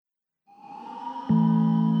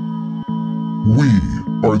We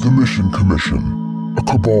are the Mission Commission, a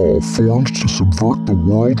cabal formed to subvert the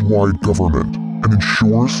worldwide government and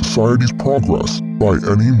ensure society's progress by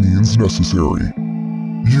any means necessary.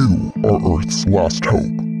 You are Earth's last hope.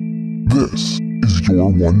 This is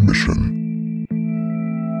your one mission.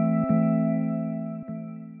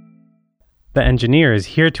 The engineer is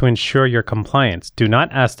here to ensure your compliance. Do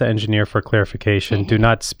not ask the engineer for clarification. Do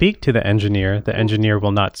not speak to the engineer. The engineer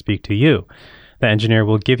will not speak to you. The engineer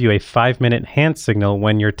will give you a 5-minute hand signal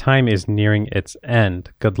when your time is nearing its end.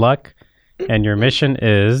 Good luck. And your mission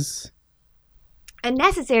is... A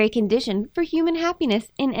necessary condition for human happiness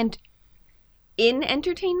in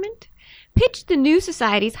entertainment? Pitch the new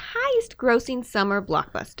society's highest grossing summer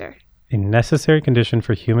blockbuster. A necessary condition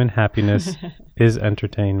for human happiness is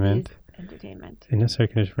entertainment. Entertainment. A necessary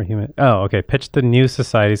condition for human... Oh, okay. Pitch the new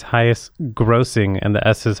society's highest grossing, and the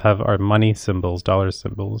S's have our money symbols, dollar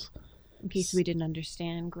symbols. In case we didn't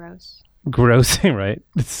understand, gross. Grossing, right?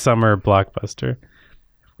 Summer blockbuster.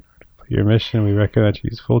 Your mission, we recommend you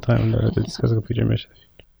use full-time to discuss and complete your mission.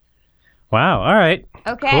 Wow, all right.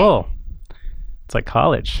 Okay. Cool. It's like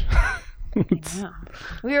college. Yeah.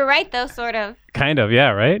 We were right, though, sort of. Kind of,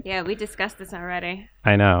 yeah, right? Yeah, we discussed this already.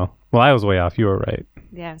 I know. Well, I was way off. You were right.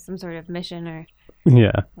 Yeah, some sort of mission or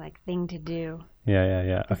Yeah. like thing to do.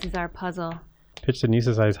 Yeah. This is our puzzle. Pitch the new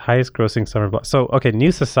society's highest grossing summer block. So, okay,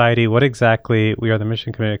 new society, what exactly? We are the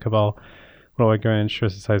mission committee cabal. What do I go and ensure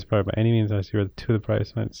society's powered by any means necessary to the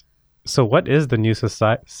price points? So what is the new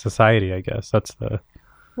society, I guess? That's the...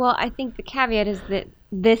 Well, I think the caveat is that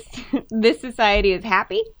this society is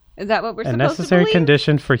happy. Is that what we're supposed to believe? A necessary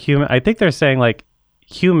condition for human... I think they're saying, like,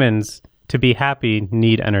 humans, to be happy,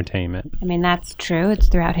 need entertainment. I mean, that's true. It's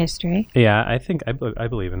throughout history. Yeah, I think... I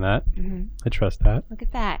believe in that. Mm-hmm. I trust that. Look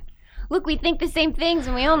at that. Look, we think the same things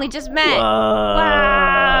and we only just met. Whoa.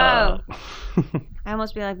 Wow. I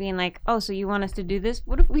almost feel like being like, oh, so you want us to do this?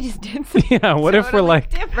 What if we just did something Yeah, what if we're like...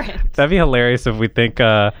 different? That'd be hilarious if we think...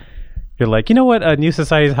 You're like, you know what a new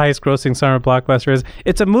society's highest grossing summer blockbuster is?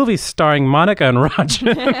 It's a movie starring Monica and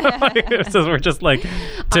Roger. So we're just like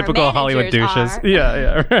typical Hollywood douches. Are.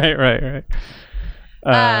 Yeah,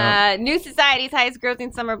 right. New society's highest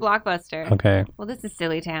grossing summer blockbuster. Okay. Well, this is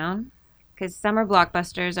Silly Town because summer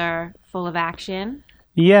blockbusters are full of action.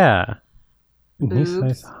 Yeah. Boobs, new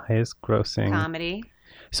society's highest grossing. Comedy.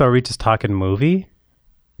 So are we just talking movies?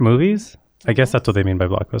 I guess that's what they mean by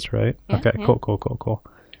blockbuster, right? Yeah, okay, yeah. Cool.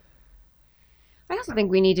 I also think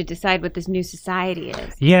we need to decide what this new society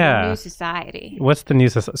is. Yeah. The new society. What's the new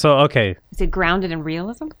society? So, okay. Is it grounded in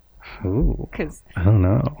realism? Ooh. Because I don't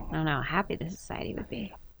know how happy this society would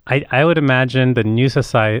be. I would imagine the new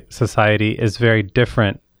society is very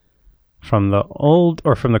different from the old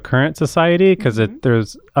or from the current society because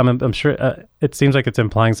I'm sure it seems like it's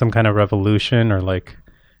implying some kind of revolution or like,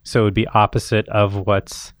 so it would be opposite of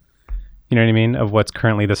what's, you know what I mean? Of what's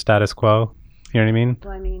currently the status quo. You know what I mean?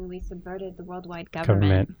 Well, I mean, we subverted the worldwide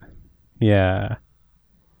government. Yeah.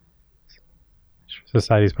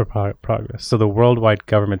 Society's progress. So the worldwide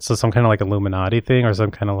government. So some kind of like Illuminati thing or some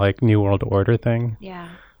kind of like New World Order thing. Yeah.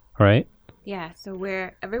 Right? Yeah. So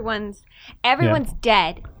where everyone's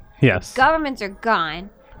dead. Yes. Governments are gone.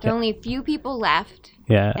 There are only a few people left.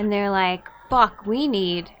 Yeah. And they're like, fuck, we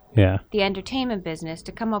need the entertainment business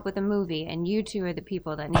to come up with a movie, and you two are the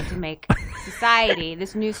people that need to make society,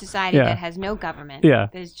 this new society that has no government. Yeah.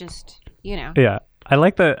 There's just, you know. Yeah. I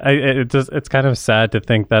like that. It's kind of sad to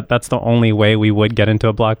think that that's the only way we would get into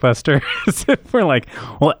a blockbuster. Is if we're like,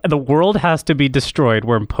 well, the world has to be destroyed.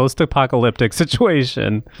 We're in post-apocalyptic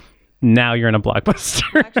situation. Now you're in a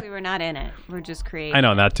blockbuster. Actually, we're not in it. We're just creating. I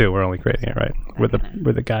know that too. We're only creating it, right? We're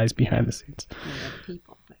the guys behind the scenes. We're the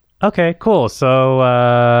people. Okay, cool.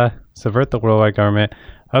 So subvert the worldwide government.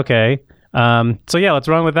 Okay. So yeah, what's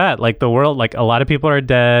wrong with that? Like the world, like a lot of people are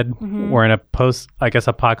dead. Mm-hmm. We're in a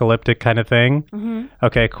apocalyptic kind of thing. Mm-hmm.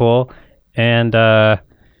 Okay, cool. And I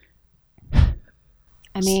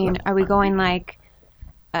mean, are we going like?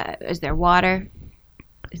 Is there water?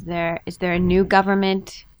 Is there a new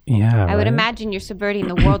government? Yeah, I would imagine you're subverting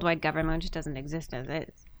the worldwide government, which doesn't exist as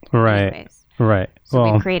is. Right. Anyways. Right.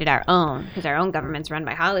 So we created our own because our own government's run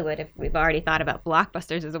by Hollywood. If we've already thought about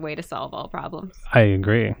blockbusters as a way to solve all problems. I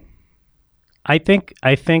agree. I think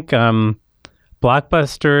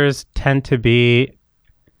blockbusters tend to be.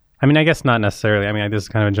 I mean, I guess not necessarily. I mean, this is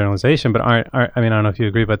kind of a generalization, but aren't I mean, I don't know if you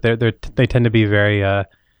agree, but they tend to be very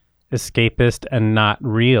escapist and not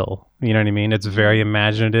real. You know what I mean? It's very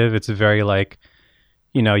imaginative. It's very like,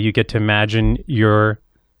 you know, you get to imagine your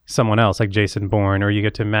someone else, like Jason Bourne, or you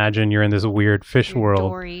get to imagine you're in this weird fish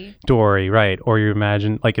world. Dory, right? Or you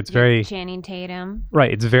imagine like it's very Channing Tatum,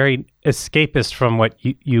 right? It's very escapist from what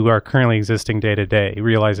you are currently existing day to day,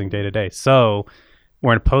 realizing day to day. So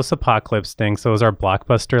we're in a post-apocalypse thing. So is our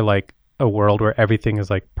blockbuster like a world where everything is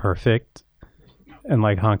like perfect and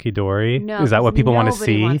like honky dory? No, is that what people want to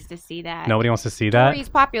see? Nobody wants to see that. Nobody wants to see that. Dory's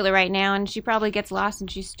popular right now, and she probably gets lost,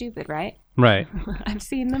 and she's stupid, right? Right. I've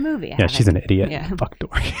seen the movie. Yeah, she's an idiot. Yeah. Fuck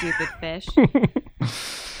Dory. Stupid fish.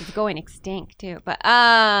 It's going extinct too. But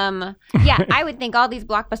yeah, I would think all these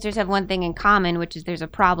blockbusters have one thing in common, which is there's a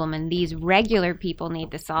problem, and these regular people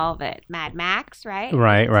need to solve it. Mad Max, right?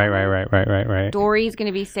 Right. Dory's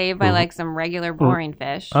gonna be saved by like some regular boring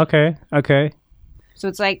fish. Okay. So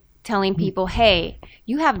it's like telling people, hey,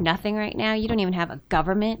 you have nothing right now. You don't even have a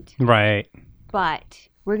government. Right. But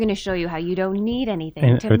we're going to show you how you don't need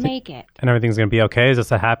anything to make it. And everything's going to be okay? Is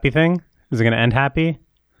this a happy thing? Is it going to end happy?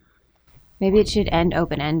 Maybe it should end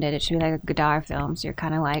open-ended. It should be like a Godard film. So you're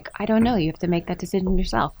kind of like, I don't know. You have to make that decision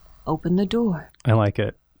yourself. Open the door. I like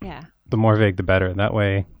it. Yeah. The more vague, the better. That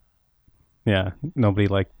way, yeah, nobody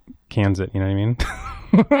like cans it. You know what I mean?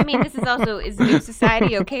 I mean, this is also, is New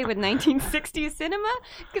Society okay with 1960s cinema?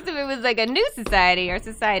 Because if it was like a New Society, our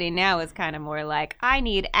society now is kind of more like, I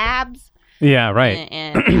need abs. Yeah, right.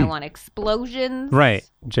 And I want explosions. Right.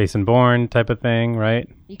 Jason Bourne type of thing, right?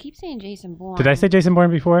 You keep saying Jason Bourne. Did I say Jason Bourne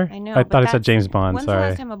before? I know. I thought I said James Bond. When's Sorry. the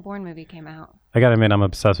last time a Bourne movie came out? I gotta admit, I'm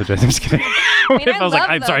obsessed with Jason. I'm just kidding. I was like,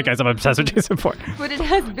 I'm sorry, guys, I'm obsessed with Jason Bourne. But it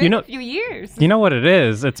has been a few years. You know what it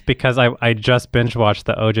is? It's because I just binge watched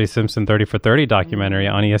the O.J. Simpson 30 for 30 documentary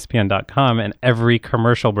on ESPN.com, and every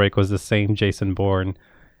commercial break was the same Jason Bourne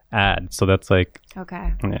ad. So that's like,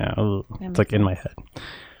 okay. Yeah, it's like in my head.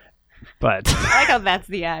 But I like how that's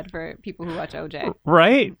the ad for people who watch OJ.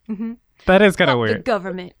 Right? Mm-hmm. That is kind of weird. The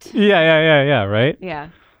government. Yeah, right? Yeah.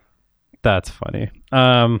 That's funny.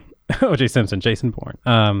 OJ Simpson, Jason Bourne.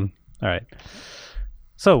 All right.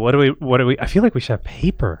 So what do we I feel like we should have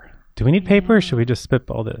paper. Do we need paper or should we just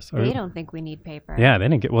spitball this? They don't think we need paper. Yeah, they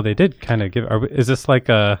didn't they did kind of give is this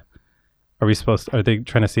like are they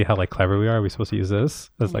trying to see how like clever we are? Are we supposed to use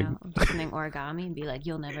this as like something origami and be like,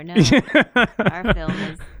 you'll never know. Our film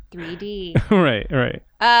is 3D. Right.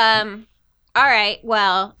 All right.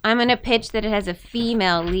 Well, I'm gonna pitch that it has a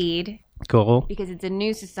female lead. Cool. Because it's a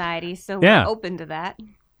new society, so we're open to that.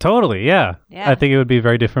 Totally. Yeah. I think it would be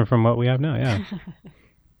very different from what we have now.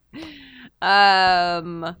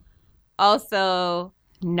 Yeah. Also,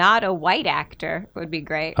 not a white actor would be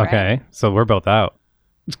great. Okay. Right? So we're both out.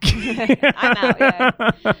 I'm out. Yeah.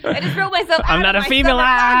 I just wrote myself out. I'm not a female.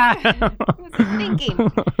 I was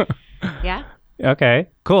thinking. Yeah. Okay.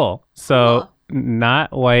 Cool. So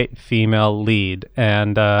not white female lead,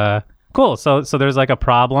 and cool. So there's like a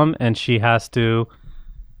problem, and she has to.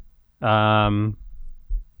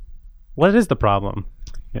 What is the problem?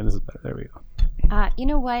 Yeah, this is better. There we go. You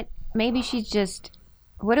know what? Maybe she's just.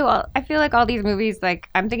 I feel like all these movies, like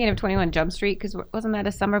I'm thinking of 21 Jump Street because wasn't that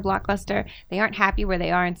a summer blockbuster? They aren't happy where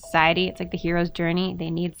they are in society. It's like the hero's journey.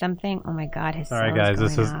 They need something. Oh my God, his sorry guys,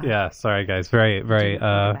 this is sorry guys, very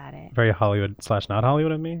very Hollywood / not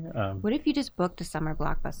Hollywood of me. What if you just booked a summer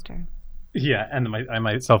blockbuster? Yeah, and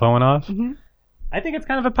my cell phone went off. Mm-hmm. I think it's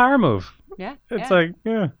kind of a power move. Yeah, it's like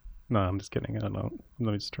no, I'm just kidding. I don't know.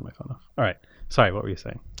 Let me just turn my phone off. All right, sorry. What were you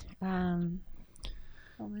saying?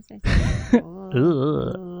 What was I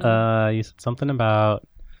saying? You said something about.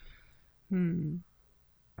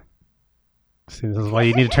 See, this is why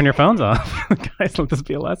you need to turn your phones off, guys. Let this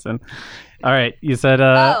be a lesson. All right, you said.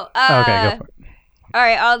 Okay, go for it. All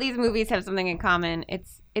right, all these movies have something in common.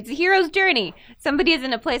 It's a hero's journey. Somebody is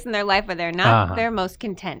in a place in their life where they're not their most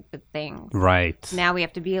content with things. Right. Now we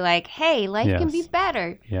have to be like, hey, life can be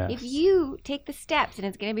better if you take the steps, and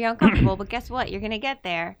it's going to be uncomfortable, but guess what? You're going to get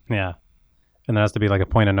there. Yeah. And there has to be like a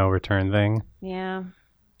point of no return thing. Yeah.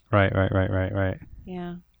 Right.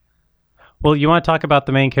 Yeah. Well, you want to talk about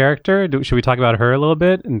the main character? Should we talk about her a little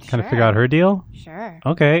bit and kind of figure out her deal? Sure.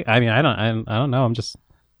 Okay. I mean, I don't know. I'm just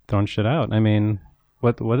throwing shit out. I mean,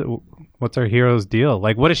 what's our hero's deal?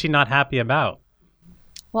 Like, what is she not happy about?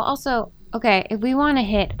 Well, also, okay, if we want to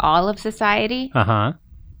hit all of society,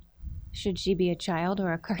 should she be a child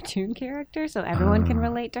or a cartoon character so everyone can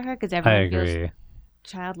relate to her? Because everyone feels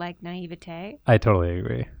childlike naivete. I totally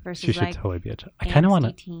agree. She should totally be a child. I kind of want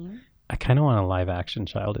a live action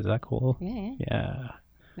child. Is that cool? Yeah.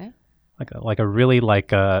 Like a really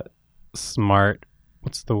like a smart.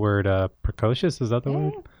 What's the word? Precocious? Is that the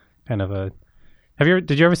word? Kind of a.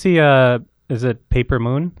 Did you ever see? Is it Paper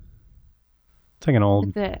Moon? It's like an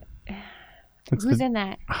old. Who's in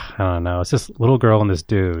that? I don't know. It's this little girl and this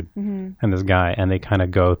dude and this guy, and they kind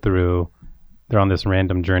of go through. They're on this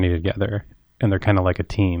random journey together, and they're kind of like a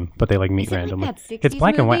team, but they like meet randomly. Like that 60s it's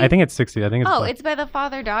black movie? and white. I think it's 60s. I think it's. It's by the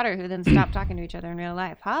father-daughter who then stopped talking to each other in real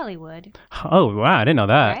life. Hollywood. Oh wow! I didn't know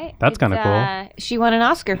that. Right? That's kind of cool. She won an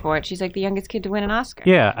Oscar for it. She's like the youngest kid to win an Oscar.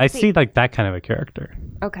 Yeah, I see like that kind of a character.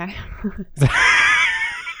 Okay. So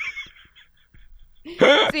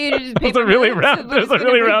There's a really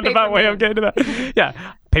roundabout way of getting to that.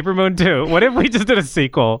 Yeah, Paper Moon 2. What if we just did a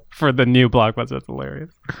sequel for the new blockbuster? That's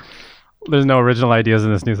hilarious. There's no original ideas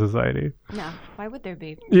in this new society. No, why would there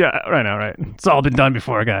be? Yeah, right. It's all been done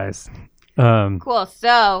before, guys. Cool.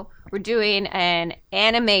 So we're doing an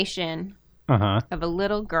animation of a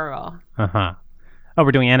little girl. Oh,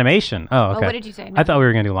 we're doing animation. Oh, okay. Oh, what did you say? No. I thought we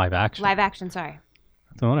were gonna do live action. Live action. Sorry.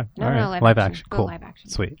 So, all right. Live action. Go Cool. live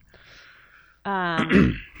action. Sweet.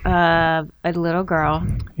 A little girl.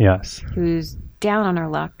 Yes. Who's down on her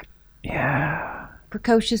luck. Yeah.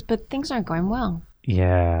 Precocious, but things aren't going well.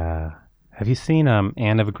 Yeah. Have you seen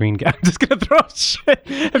Anne of Green Gables? I'm just gonna throw shit.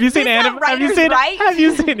 Have you seen Anne of? Have you seen? Right? Have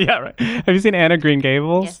you seen? Yeah, right. Have you seen Anne of Green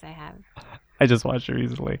Gables? Yes, I have. I just watched it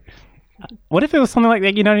recently. What if it was something like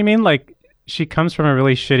that? You know what I mean? Like she comes from a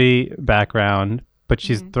really shitty background, but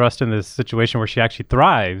she's thrust in this situation where she actually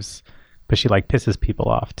thrives, but she like pisses people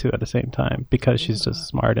off too at the same time because she's just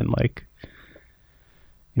smart and like.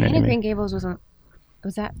 You know Anne what I of mean? Green Gables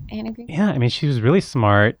was that Anne of Green? Yeah, I mean she was really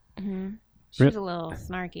smart. Mm-hmm. She was a little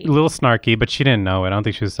snarky. A little snarky, but she didn't know it. I don't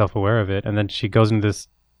think she was self-aware of it. And then she goes into this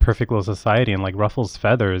perfect little society and like ruffles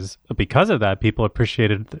feathers. Because of that, people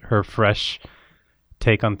appreciated her fresh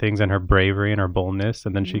take on things and her bravery and her boldness.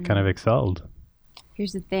 And then she kind of excelled.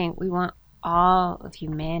 Here's the thing. We want all of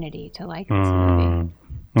humanity to like this movie.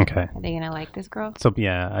 Okay. Are they going to like this girl? So,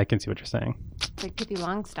 yeah, I can see what you're saying. It's like Pippi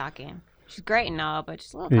Longstocking. She's great and all, but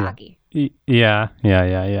she's a little cocky. Yeah.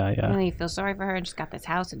 And then you feel sorry for her. She's got this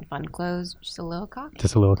house and fun clothes. She's a little cocky.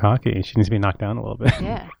 Just a little cocky. She needs to be knocked down a little bit.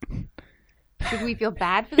 Yeah. Should we feel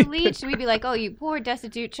bad for the lead? Should we be like, oh, you poor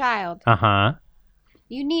destitute child. Uh-huh.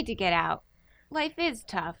 You need to get out. Life is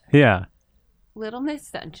tough. Yeah. Little Miss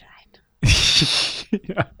Sunshine.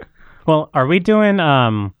 Yeah. Well, are we doing,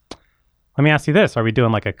 let me ask you this. Are we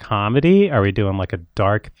doing like a comedy? Are we doing like a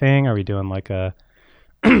dark thing? Are we doing like a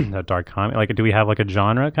dark comedy? Like, do we have like a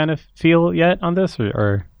genre kind of feel yet on this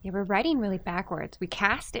or? Yeah, we're writing really backwards. We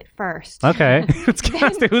cast it first. Okay. Let's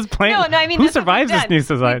cast it. Who's playing? No, I mean, who survives this new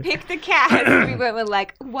society? We picked the cast. We went with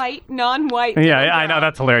like white, non-white. Yeah, I know.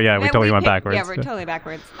 That's hilarious. Yeah, we totally went backwards. Yeah, we're totally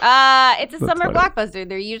backwards. It's a summer blockbuster.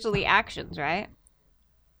 They're usually actions, right?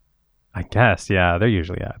 I guess, yeah. They're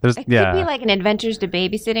usually, There's, it could be like an Adventures to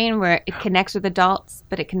Babysitting where it connects with adults,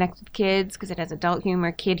 but it connects with kids because it has adult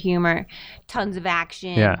humor, kid humor, tons of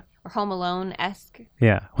action. Yeah. Or Home Alone-esque.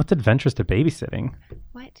 Yeah. What's Adventures to Babysitting?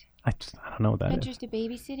 What? I don't know what that Adventures is. to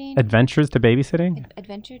Babysitting? Adventures to Babysitting?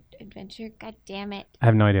 Adventure, god damn it. I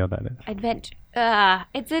have no idea what that is.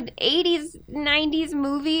 It's an 80s, 90s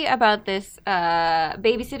movie about this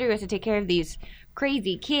babysitter who has to take care of these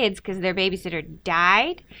crazy kids because their babysitter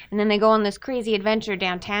died, and then they go on this crazy adventure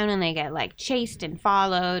downtown and they get like chased and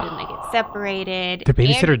followed and they get separated. The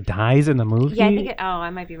babysitter dies in the movie? Yeah, I think I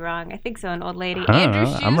might be wrong. I think so. An old lady. I don't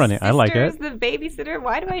know. I'm running. I like it. The babysitter.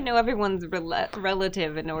 Why do I know everyone's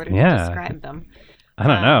relative in order to describe them? I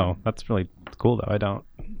don't know. That's really cool though. I don't.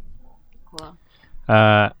 Cool.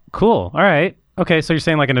 Cool. All right. Okay, so you're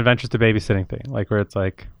saying like an Adventures to Babysitting thing, like where it's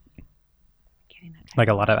like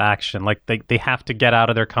a lot of action, like they have to get out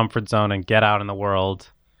of their comfort zone and get out in the world.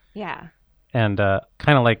 Yeah. And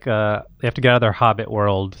kind of like they have to get out of their Hobbit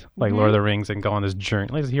world, like Lord of the Rings, and go on this journey,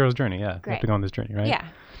 like this hero's journey. Yeah, they have to go on this journey, right? Yeah.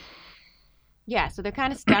 Yeah. So they're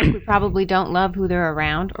kind of stuck. We probably don't love who they're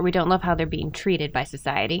around, or we don't love how they're being treated by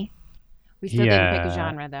society. We still didn't pick a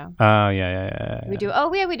genre though. Oh yeah. We do.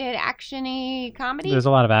 Oh yeah, we did action-y comedy. There's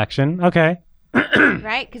a lot of action. Okay.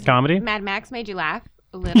 Right? Because comedy. Mad Max made you laugh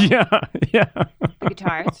a little. Yeah. The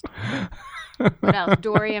guitarist. What else?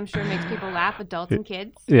 Dory, I'm sure, makes people laugh, adults and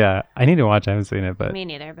kids. Yeah, I need to watch. I haven't seen it, but me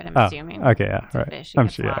neither. But I'm assuming. Okay, yeah, right. I'm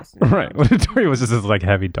sure. Yeah. Right. Dory was just this like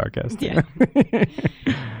heavy, dark ass. Yeah.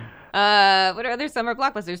 What are other summer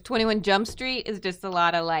blockbusters? 21 Jump Street is just a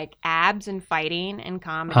lot of like abs and fighting and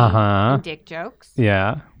comedy and dick jokes.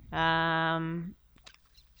 Yeah.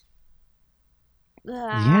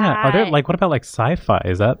 Yeah. Are there like what about like sci-fi?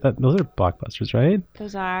 Is that those are blockbusters, right?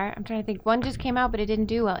 Those are. I'm trying to think. One just came out, but it didn't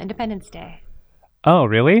do well. Independence Day. Oh,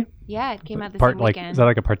 really? Yeah, it came out this part weekend. Is that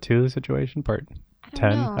like a part 2 situation? I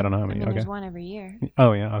 10? I don't know how many. There's one every year.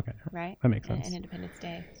 Oh, yeah. Okay. Right? That makes sense. And Independence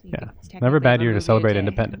Day. So Never a bad year to celebrate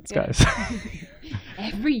independence, guys.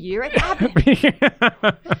 Every year it happens.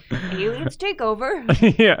 Aliens take over.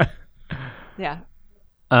 Yeah. Yeah.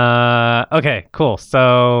 Okay, cool.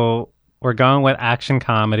 So we're going with action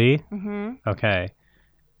comedy. Mm-hmm. Okay.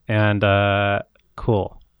 And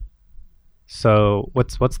cool. So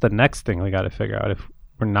what's the next thing we got to figure out if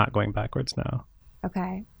we're not going backwards now?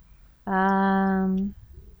 Okay.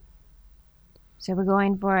 So we're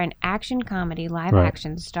going for an action comedy, live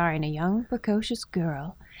action, starring a young, precocious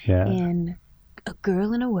girl in A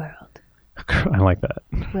Girl in a World. I like that.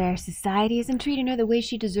 Where society isn't treating her the way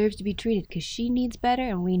she deserves to be treated because she needs better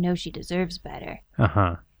and we know she deserves better.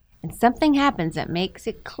 Uh-huh. And something happens that makes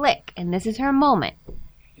it click, and this is her moment.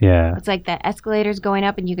 Yeah. It's like that escalator's going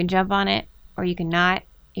up and you can jump on it or you cannot,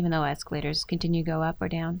 even though escalators continue to go up or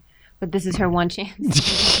down. But this is her one chance.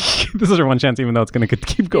 This is her one chance, even though it's going to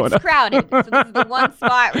keep going up. It's crowded. So this is the one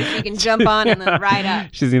spot where she can jump on and then ride up.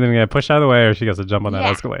 She's either going to push out of the way or she gets to jump on that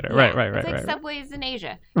escalator. Yeah. Right. It's like subways in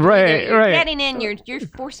Asia. Right. You're getting in, you're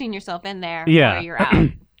forcing yourself in there, or you're out.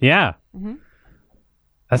 Yeah. Mm-hmm.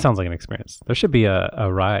 That sounds like an experience. There should be a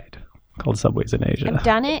ride called Subways in Asia. I've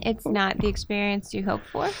done it. It's not the experience you hope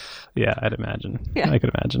for. Yeah, I'd imagine. Yeah. I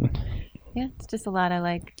could imagine. Yeah, it's just a lot of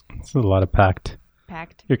It's a lot of packed.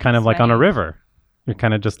 You're kind of like on a river. You're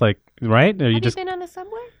kind of just like, right? Or Have you been on a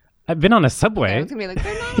subway? I've been on a subway. I was gonna be like,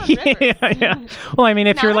 they're not on rivers. Yeah. Well, I mean,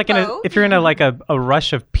 if you're like if you're in a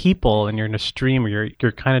rush of people and you're in a stream, where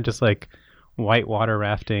you're kind of just like white water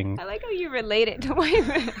rafting. I like how you relate it to white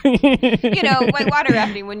water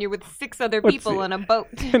rafting when you're with 6 other people in a boat.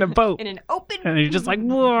 In a boat. In an open. And you're just like,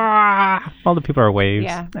 whoa. All the people are waves.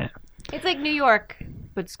 Yeah. It's like New York,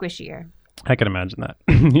 but squishier. I can imagine that.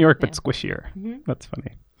 New York, but squishier. Mm-hmm. That's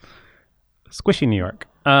funny. Squishy New York.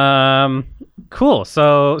 Cool.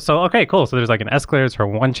 So okay, cool. So there's like an escalator. It's her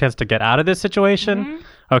one chance to get out of this situation.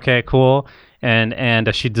 Mm-hmm. Okay, cool.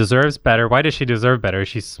 And she deserves better. Why does she deserve better? Is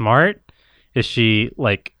she smart? Is she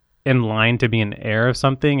like in line to be an heir of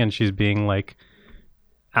something and she's being like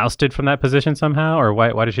ousted from that position somehow? Or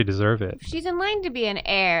why does she deserve it? If she's in line to be an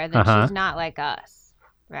heir, then she's not like us.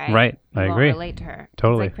 Right. I agree. Relate to her.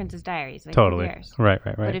 Totally. It's like Princess Diaries. Like, totally. Right.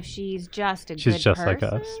 But if she's just a good she's just person,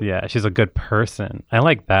 like us. Yeah, she's a good person. I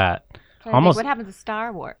like that. Almost. What happens to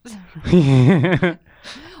Star Wars?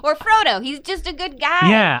 Or Frodo. He's just a good guy.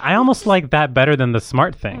 Yeah, I almost like that better than the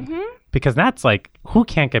smart thing. Mm-hmm. Because that's like, who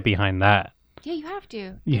can't get behind that? Yeah, you have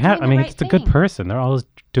to. I mean, it's a good person. They're always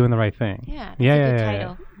doing the right thing. Yeah. Yeah.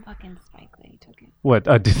 Title. Fucking Spike Lee took it. What?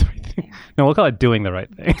 Do the right thing? No, we'll call it doing the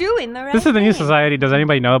right thing. Doing the right thing. This is the new society. Does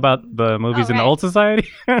anybody know about the movies in the old society?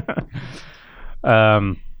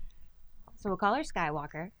 So we'll call her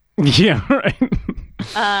Skywalker. Yeah, right.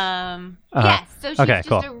 Yes. So she's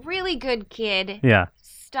just a really good kid. Yeah.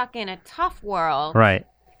 Stuck in a tough world. Right.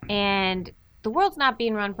 And the world's not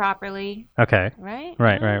being run properly. Okay. Right?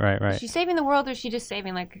 Right. Is she saving the world or is she just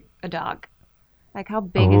saving like a dog? Like, how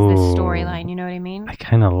big is this storyline? You know what I mean? I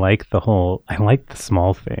kind of like I like the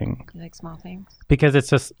small thing. You like small things? Because it's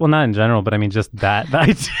just, well, not in general, but I mean, just that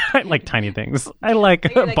I like tiny things. I like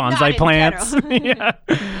bonsai plants. Yeah.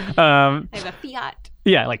 Like a Fiat.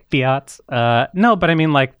 Yeah, like Fiats. No, but I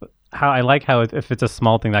mean, like, how if it's a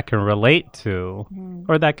small thing that can relate to,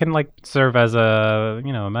 or that can like serve as a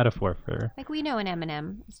metaphor for. Like we know an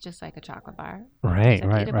M&M, it's just like a chocolate bar. Right. A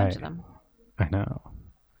bunch of them. I know.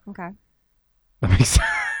 Okay. That makes sense.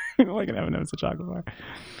 Like an M&M's a chocolate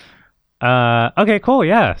bar. Okay, cool.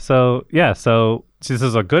 Yeah. So this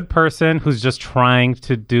is a good person who's just trying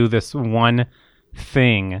to do this one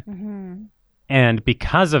thing. Mm-hmm. And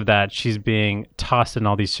because of that, she's being tossed in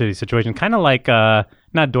all these shitty situations. Kind of like,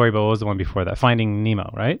 not Dory, but what was the one before that? Finding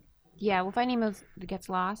Nemo, right? Yeah, well, Finding Nemo gets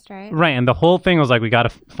lost, right? Right. And the whole thing was like, we got to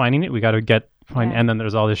find, and then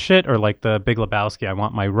there's all this shit, or like the Big Lebowski, I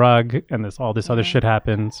want my rug, and all this other shit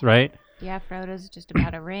happens, right? Yeah, Frodo's just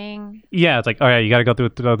about a ring. Yeah, it's like, all right, you got to go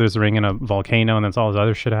through this ring in a volcano, and then all this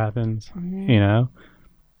other shit happens. Mm-hmm.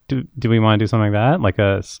 Do we want to do something like that,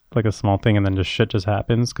 like a small thing, and then just shit just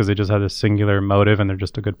happens because they just have this singular motive and they're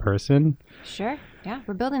just a good person? Sure. Yeah,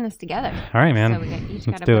 we're building this together. All right, man. So we each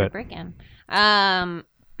got to put a brick in.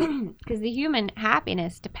 Because the human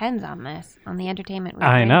happiness depends on this, on the entertainment.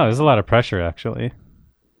 I know. There's a lot of pressure, actually.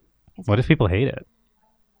 What if people hate it?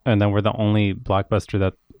 And then we're the only blockbuster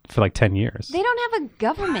that for like 10 years. They don't have a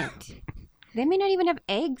government. They may not even have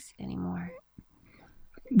eggs anymore.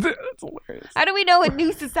 That's hilarious. How do we know what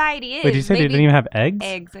new society is? Wait, did you say they didn't even have eggs?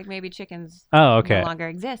 Eggs, like maybe chickens. Oh, okay. No longer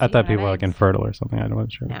exist. I thought people were like infertile or something. I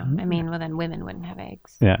wasn't sure. No, I mean, well, then women wouldn't have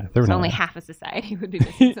eggs. Yeah, there so only half of society would be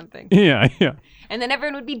missing something. Yeah. And then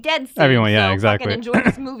everyone would be dead soon. Everyone, yeah, so exactly. Fucking enjoy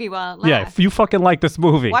this movie while it lasts. Yeah, if you fucking like this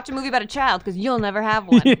movie, watch a movie about a child because you'll never have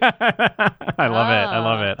one. Yeah, I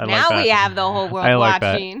love it. I now like we have the whole world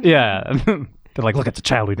watching. That. Yeah, they're like, look, it's a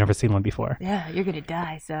child. We've never seen one before. Yeah, you're gonna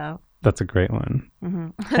die. So that's a great one.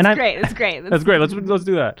 Mm-hmm. That's great. That's great. That's great. Let's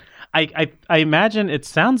do that. I imagine it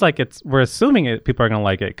sounds like we're assuming people are gonna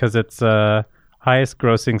like it because it's highest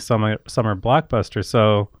grossing summer blockbuster.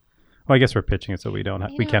 So, well, I guess we're pitching it, so we can't assume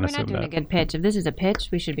that. We're not doing a good pitch. If this is a pitch,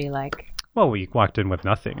 we should be like. Well, we walked in with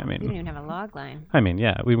nothing. I mean, we didn't even have a log line. I mean,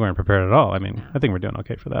 yeah, we weren't prepared at all. I mean, I think we're doing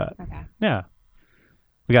okay for that. Okay. Yeah,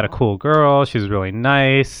 we got a cool girl. She's really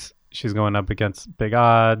nice. She's going up against big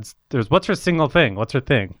odds. What's her single thing? What's her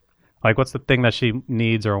thing? Like, what's the thing that she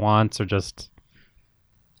needs or wants or just...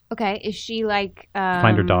 Okay, is she like...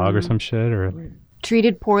 find her dog or some shit or...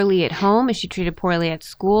 Treated poorly at home? Is she treated poorly at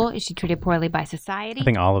school? Is she treated poorly by society? I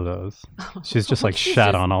think all of those. She's just like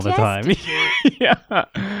shat on all the time. Yeah.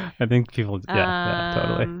 I think people...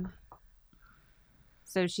 Yeah, totally.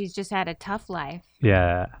 So she's just had a tough life.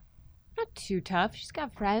 Yeah. Not too tough. She's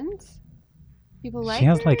got friends. People like she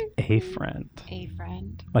has her? like a friend. A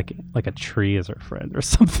friend. Like a tree is her friend or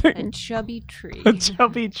something. A chubby tree. A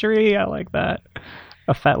chubby tree. I like that.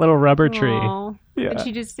 A fat little rubber tree. Yeah. That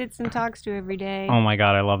she just sits and talks to every day. Oh my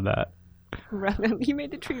God, I love that. You made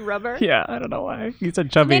the tree rubber? Yeah, I don't know why. You said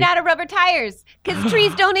chubby. It's made out of rubber tires because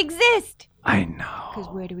trees don't exist. I know. Because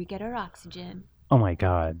where do we get our oxygen? Oh my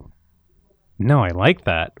God. No, I like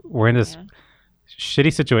that. We're in this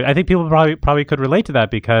shitty situation. I think people probably could relate to that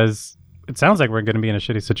because it sounds like we're going to be in a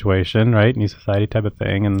shitty situation, right? New society type of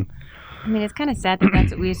thing. And I mean, it's kind of sad that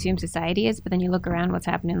that's what we assume society is, but then you look around what's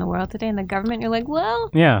happening in the world today and the government, you're like,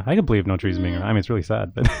 well... Yeah, I can believe no trees being around. I mean, it's really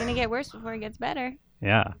sad, but... It's going to get worse before it gets better.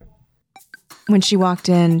 Yeah. When she walked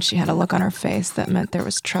in, she had a look on her face that meant there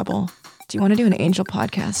was trouble. Do you want to do an Angel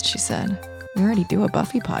podcast, she said. We already do a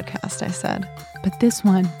Buffy podcast, I said. But this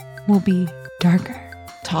one will be darker.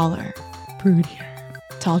 Taller. Broodier.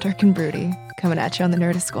 Tall, Dark, and Broody, coming at you on the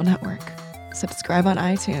Nerdist School Network. Subscribe on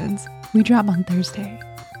iTunes. We drop on Thursday,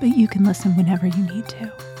 but you can listen whenever you need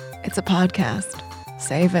to. It's a podcast.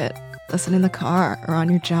 Save it. Listen in the car or on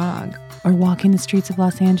your jog. Or walking the streets of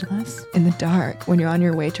Los Angeles. In the dark when you're on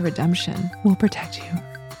your way to redemption. We'll protect you.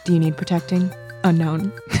 Do you need protecting?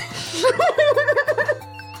 Unknown.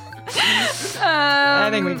 I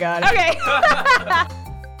think we got it. Okay.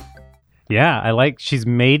 Yeah, I like she's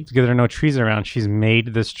made, because there are no trees around, she's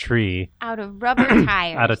made this tree out of rubber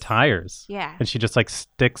tires. Out of tires. Yeah. And she just like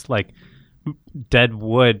sticks like dead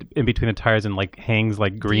wood in between the tires and like hangs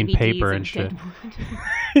like green DVDs paper and shit.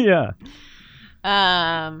 Yeah.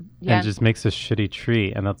 Yeah. And just makes a shitty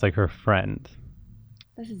tree, and that's like her friend.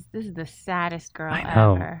 This is the saddest girl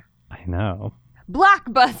ever. I know.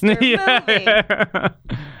 Blockbuster movie.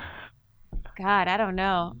 God, I don't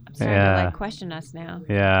know. I'm starting to like question us now.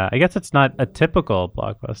 Yeah, I guess it's not a typical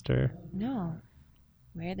blockbuster. No.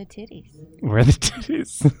 Where are the titties? Where are the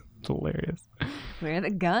titties? It's hilarious. Where are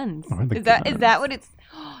the guns? Is that what it's?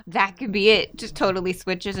 That could be it. Just totally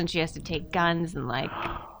switches, and she has to take guns and like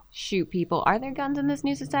shoot people. Are there guns in this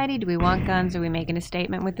new society? Do we want guns? Are we making a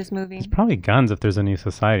statement with this movie? There's probably guns if there's a new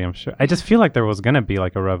society, I'm sure. I just feel like there was going to be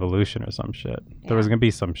like a revolution or some shit. Yeah. There was going to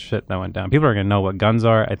be some shit that went down. People are going to know what guns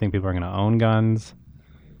are. I think people are going to own guns.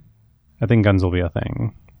 I think guns will be a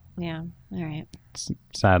thing. Yeah. All right.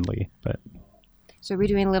 Sadly, but. So are we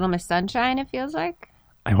doing Little Miss Sunshine, it feels like?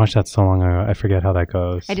 I watched that so long ago. I forget how that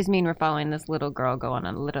goes. I just mean we're following this little girl go on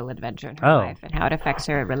a little adventure in her life and how it affects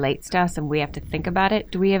her. It relates to us and we have to think about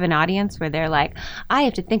it. Do we have an audience where they're like, I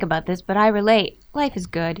have to think about this, but I relate. Life is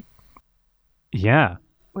good. Yeah.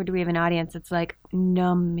 Or do we have an audience that's like,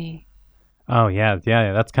 numb me? Oh, yeah.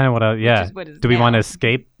 That's kind of what do we want to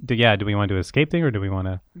escape? Do we want to do an escape thing or do we want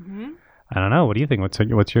to? Mm-hmm. I don't know. What do you think?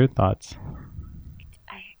 What's your thoughts?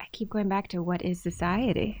 I keep going back to what is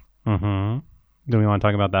society? Mm-hmm. Do we want to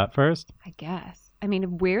talk about that first? I guess. I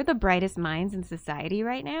mean, we're the brightest minds in society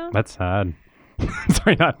right now. That's sad.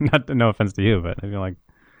 Sorry, no offense to you, but I feel like,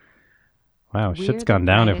 wow, shit's gone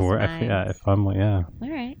down if I'm. All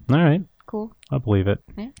right. Cool. I'll believe it.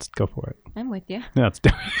 Yeah. Let's go for it. I'm with you. Yeah, let's do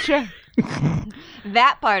it. Sure.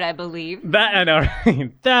 That part I believe. That I know.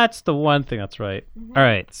 Right? That's the one thing. That's right. Mm-hmm. All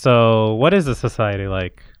right. So, what is a society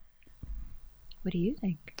like? What do you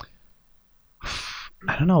think?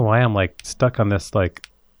 I don't know why I'm like stuck on this like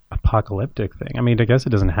apocalyptic thing. I mean, I guess it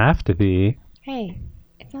doesn't have to be. Hey,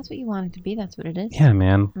 If that's what you want it to be, that's what it is. Yeah,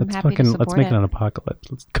 man. I'm Let's happy to let's make support it an apocalypse.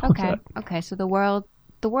 Let's go with that. Okay. So the world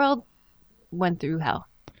went through hell.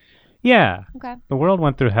 Yeah. Okay. The world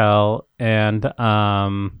went through hell, and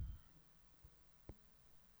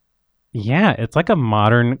yeah, it's like a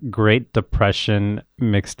modern Great Depression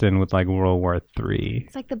mixed in with like World War III.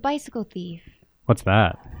 It's like The Bicycle Thief. What's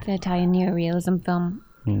that? It's an Italian neorealism film.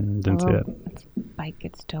 Didn't see it. Its bike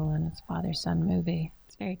gets stolen. It's father-son movie.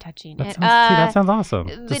 It's very touching. That sounds awesome.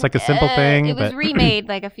 Just like a simple thing. It was remade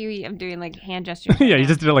like I'm doing like hand gestures. Yeah, you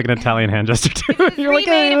just did like an Italian hand gesture too. It was You're like,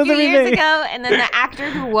 remade hey, a few years ago, and then the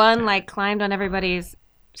actor who won like climbed on everybody's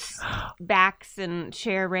backs and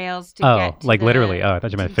chair rails to get to literally. Oh, I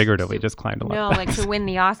thought you meant figuratively. Just climbed a lot. No, like to win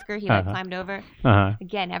the Oscar, he like climbed over.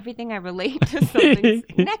 Again, everything I relate to something's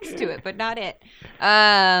next to it, but not it.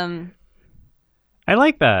 I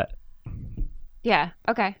like that. Yeah.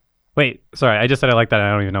 Okay. Wait, sorry. I just said I like that.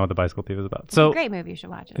 I don't even know what The Bicycle Thief is about. It's a great movie. You should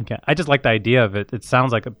watch it. Okay. I just like the idea of it. It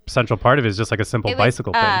sounds like a central part of it is just like a simple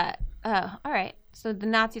bicycle thing. All right. So the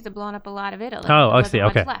Nazis have blown up a lot of Italy. Oh, I see.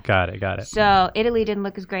 Okay. Got it. So Italy didn't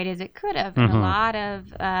look as great as it could have. And a lot of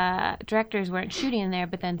directors weren't shooting in there,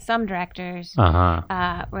 but then some directors were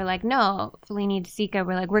like, no, Fellini and De Sica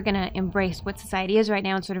were like, we're going to embrace what society is right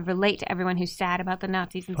now and sort of relate to everyone who's sad about the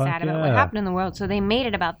Nazis and sad about what happened in the world. So they made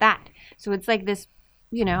it about that. So it's like this,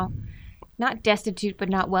 not destitute, but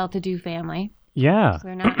not well-to-do family. Yeah. So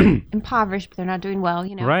they're not impoverished, but they're not doing well,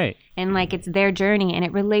 Right. And like it's their journey, and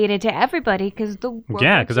it related to everybody because the World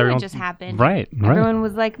War II just happened. Right. Everyone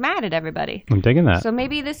was like mad at everybody. I'm digging that. So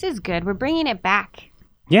maybe this is good. We're bringing it back.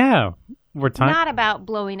 Yeah. It's not about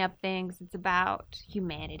blowing up things. It's about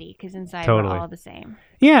humanity because inside we're all the same.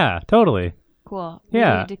 Yeah, totally. Cool. We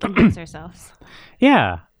need to convince ourselves.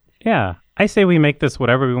 Yeah. I say we make this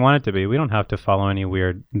whatever we want it to be. We don't have to follow any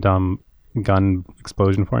weird, dumb gun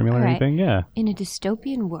explosion formula or anything. Yeah. In a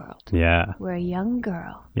dystopian world. Yeah. Where a young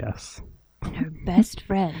girl. Yes. And her best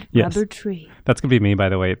friend, Rubber Tree. That's gonna be me, by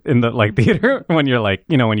the way, in the like theater when you're like,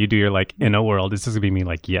 when you do your like in a world, it's just gonna be me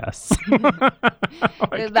like yes.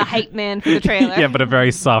 Like, the hype man for the trailer. Yeah, but a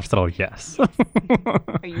very soft, subtle yes.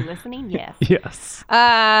 Are you listening? Yes. Yes.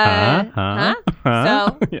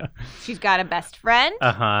 So she's got a best friend.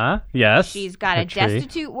 Yes. She's got a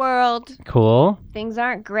destitute world. Cool. Things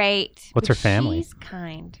aren't great. What's her family? She's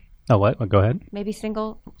kind. Oh, what? Go ahead. Maybe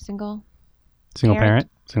single parent?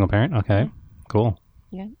 Single parent? Okay. Cool.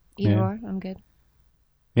 Yeah. Eeyore. I'm good.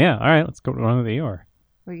 Yeah. All right. Let's go run with Eeyore.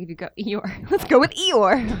 We're going to go Eeyore. Let's go with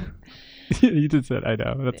Eeyore. You did say it. I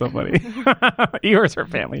know. That's so funny. Eeyore's her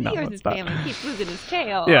family. Eeyore's his family. He keeps losing his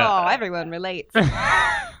tail. Yeah. Oh, everyone relates.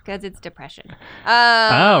 Because it's depression.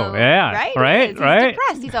 Right? He's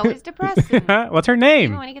depressed. He's always depressed. What's her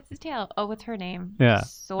name? Even when he gets his tail. Oh, what's her name? Yeah.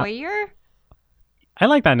 Sawyer? I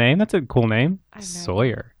like that name. That's a cool name.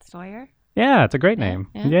 Sawyer. Sawyer? Yeah, it's a great name.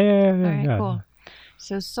 Yeah. All right, cool.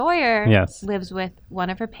 So Sawyer lives with one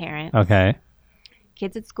of her parents. Okay.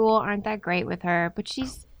 Kids at school aren't that great with her, but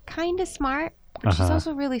she's kind of smart, but she's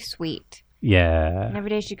also really sweet. Yeah. And every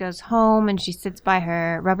day she goes home and she sits by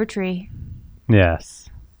her rubber tree. Yes.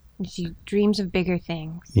 And she dreams of bigger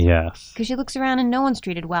things. Yes. Because she looks around and no one's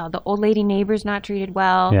treated well. The old lady neighbor's not treated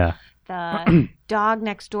well. Yeah. The dog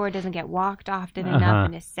next door doesn't get walked often enough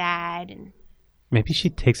and is sad. And maybe she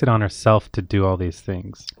takes it on herself to do all these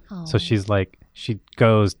things. Oh. So she's like, she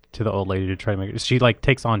goes to the old lady to try to make it. She like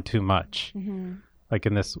takes on too much. Mm-hmm. Like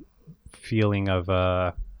in this feeling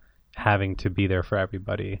of having to be there for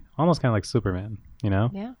everybody. Almost kind of like Superman,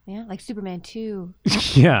 Yeah. Like Superman 2.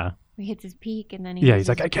 Yeah. He hits his peak and then he's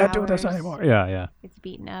like, I can't do this anymore. Yeah. Gets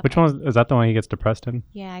beaten up. Which one is that the one he gets depressed in?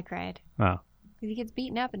 Yeah, I cried. Oh. Because he gets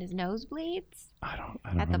beaten up and his nose bleeds. I don't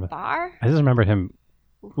at remember. The bar. I just remember him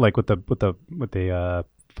like with the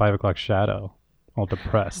 5 o'clock shadow, all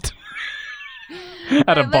depressed.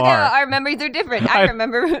 At a bar. Our memories are different. I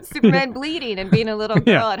remember Superman bleeding and being a little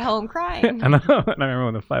girl at home crying. I know. And I remember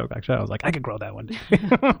when the 5 o'clock shadow, I was like, I could grow that one day.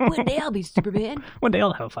 One day I'll be Superman. One day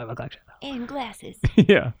I'll have a 5 o'clock shadow. And glasses.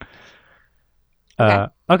 Yeah.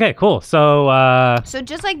 Okay, cool. So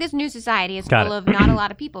just like this new society is full of not a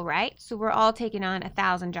lot of people, right? So we're all taking on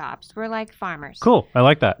 1,000 jobs. We're like farmers. Cool. I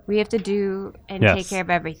like that. We have to do and take care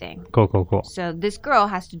of everything. Cool. So this girl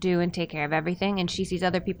has to do and take care of everything, and she sees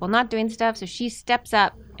other people not doing stuff, so she steps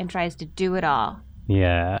up and tries to do it all.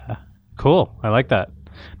 Yeah. Cool. I like that.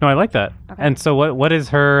 No, I like that. Okay. And so what is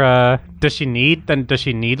her does she need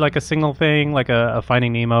like a single thing, like a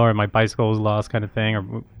Finding Nemo or My Bicycle Was Lost kind of thing,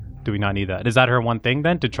 or do we not need that? Is that her one thing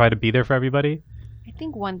then, to try to be there for everybody? I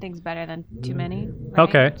think one thing's better than too many. Right?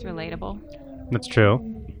 Okay. It's relatable. That's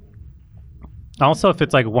true. Also, if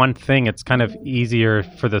it's like one thing, it's kind of easier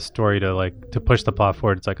for the story to push the plot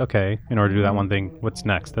forward. It's like, okay, in order to do that one thing, what's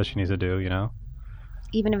next that she needs to do, you know?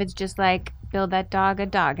 Even if it's just like build that dog a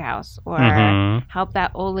doghouse or help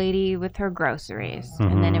that old lady with her groceries.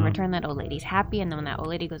 And then in return, that old lady's happy. And then when that old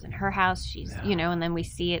lady goes in her house, she's, you know, and then we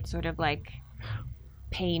see it sort of like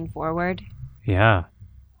paying forward. Yeah.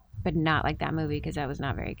 But not like that movie because that was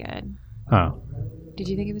not very good. Oh. Did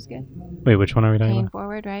you think it was good? Wait, which one are we talking Paying about?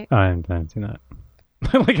 Forward, right? Oh, I haven't seen that.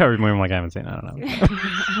 Like I remember, like I haven't seen it. I don't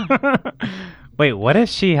know. Wait, what if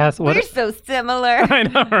she has? We're so similar. I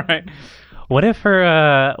know, right? What if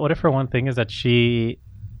her one thing is that she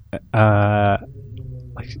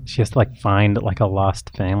she has to like find like a lost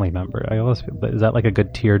family member? I always feel, is that like a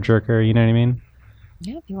good tearjerker? You know what I mean?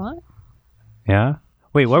 Yeah, if you want. Yeah.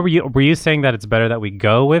 Wait, what were you saying that it's better that we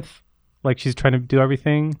go with like she's trying to do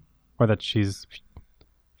everything, or that she's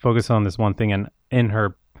focused on this one thing and in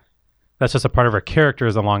her? That's just a part of her character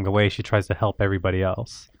is along the way she tries to help everybody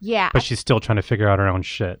else. Yeah. But she's still trying to figure out her own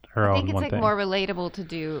shit, her own one thing. I think it's like more relatable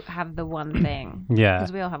to have the one thing. Yeah.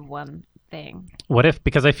 Because we all have one thing. What if,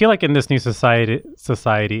 because I feel like in this new society,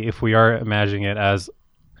 if we are imagining it as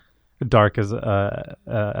dark as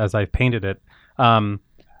I've painted it, I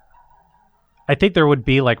think there would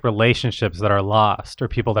be like relationships that are lost or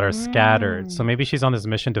people that are scattered. So maybe she's on this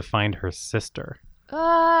mission to find her sister.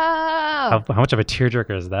 Oh. How much of a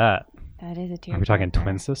tearjerker is that? That is a tearjerker. Are we talking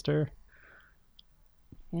twin sister?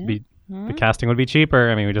 Yeah. The casting would be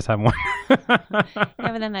cheaper. I mean, we just have one. Yeah,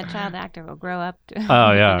 but then that child actor will grow up to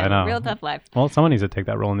I know. Real tough life. Well, someone needs to take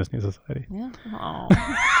that role in this new society. Yeah.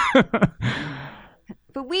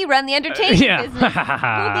 But we run the entertainment business.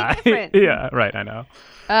 We'll be different. Yeah, right, I know.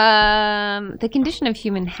 The condition of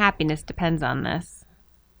human happiness depends on this.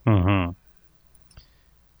 Mm-hmm.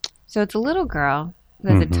 So it's a little girl who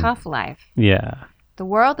has a tough life. Yeah. The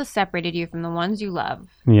world has separated you from the ones you love.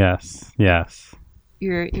 Yes.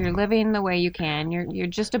 You're living the way you can. You're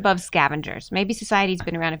just above scavengers. Maybe society's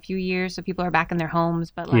been around a few years, so people are back in their homes,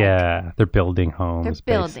 but like they're building homes. They're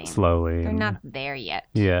building slowly. They're not there yet.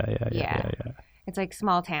 Yeah. It's like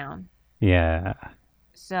small town. Yeah.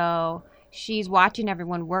 So she's watching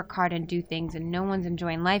everyone work hard and do things, and no one's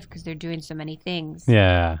enjoying life because they're doing so many things.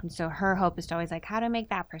 Yeah. And so her hope is to always like, how to make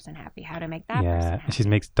that person happy? How to make that person happy? She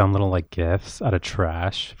makes dumb little like gifts out of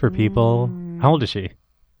trash for people. How old is she?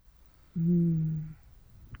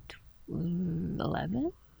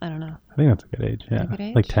 11? I don't know. I think that's a good age. Yeah. Good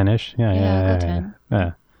age? Like 10-ish. Yeah. 10.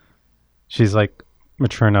 Yeah. She's like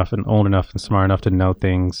mature enough and old enough and smart enough to know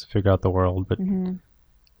things, figure out the world, but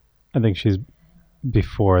I think she's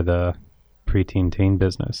before the preteen teen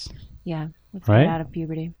business. Yeah. Let's get out of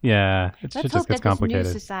puberty. Yeah. Let's hope just gets complicated.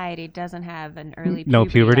 This new society doesn't have an early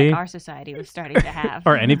puberty like our society was starting to have.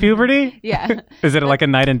 Or any puberty? Yeah. Is it like a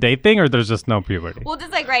night and day thing, or there's just no puberty? Well,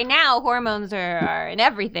 just like right now, hormones are in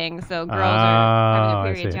everything, so girls are having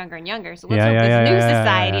their periods younger and younger. So let's hope this new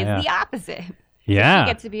society is the opposite. Yeah. So she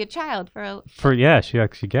gets to be a child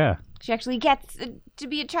She actually gets to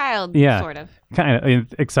be a child, sort of. Kind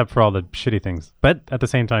of, except for all the shitty things. But at the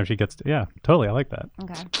same time, she gets to, totally. I like that.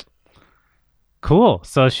 Okay. Cool.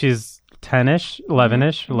 So she's 10-ish,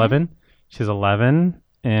 11-ish, 11. She's 11,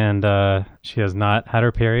 and she has not had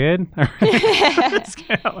her period. Did you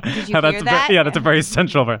hear that? That's a very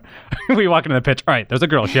central part. We walk into the pitch. All right, there's a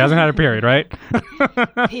girl. She hasn't had her period, right?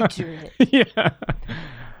 Picture it. Yeah.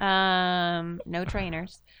 No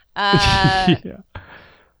trainers.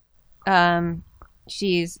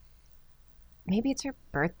 She's maybe it's her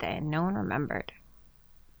birthday and no one remembered.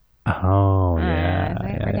 Oh, yeah.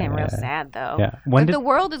 We're getting real sad though. Yeah. The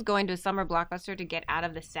world is going to a summer blockbuster to get out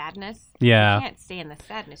of the sadness. Yeah. You can't stay in the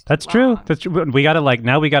sadness. That's true. We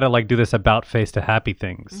gotta do this about face to happy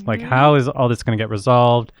things. Like, how is all this gonna get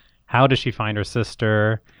resolved? How does she find her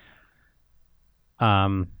sister? We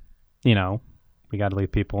gotta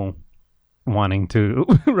leave people wanting to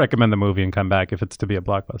recommend the movie and come back if it's to be a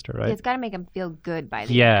blockbuster, right? Yeah, it's got to make them feel good by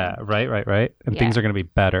the end. Right. And things are going to be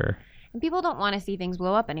better. And people don't want to see things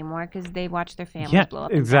blow up anymore because they watch their families blow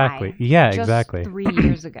up exactly. and die. Yeah, just exactly. 3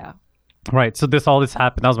 years ago. Right. So all this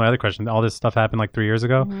happened. That was my other question. All this stuff happened like 3 years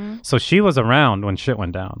ago. So she was around when shit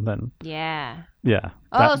went down then. Yeah. Yeah.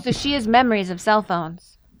 So she has memories of cell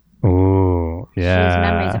phones. Ooh, yeah. She has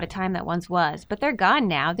memories of a time that once was. But they're gone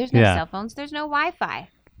now. There's no cell phones. There's no Wi-Fi.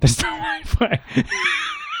 There's no Wi-Fi.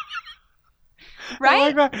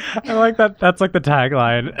 Right? I like that. That's like the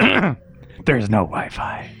tagline. There's no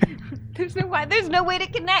Wi-Fi. There's no way to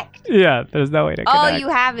connect. Yeah, there's no way to connect. All you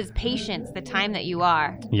have is patience, the time that you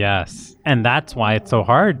are. Yes. And that's why it's so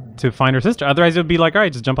hard to find her sister. Otherwise, it would be like, all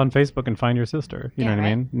right, just jump on Facebook and find your sister. You know what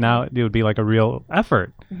I mean? Now it would be like a real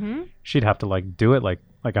effort. Mm-hmm. She'd have to like do it like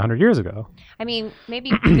 100 years ago. I mean,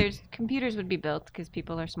 maybe computers would be built because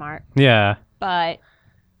people are smart. Yeah. But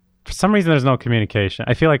for some reason, there's no communication.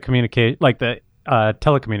 I feel like the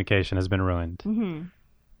telecommunication has been ruined. Mm-hmm.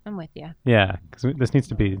 I'm with you. Yeah, because this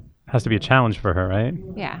has to be a challenge for her, right?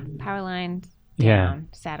 Yeah, power lines down,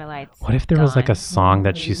 satellites. What if there was like a song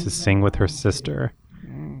that she used to sing with her sister,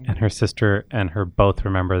 and her sister and her both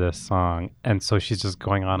remember this song, and so she's just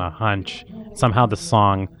going on a hunch. Somehow the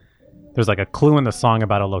song, there's like a clue in the song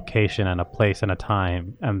about a location and a place and a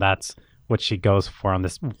time, and that's what she goes for on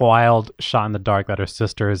this wild shot in the dark that her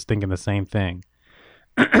sister is thinking the same thing.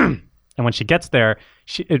 And when she gets there,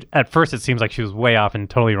 at first it seems like she was way off and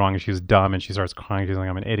totally wrong and she was dumb and she starts crying. She's like,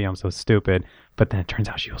 I'm an idiot, I'm so stupid. But then it turns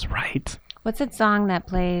out she was right. What's that song that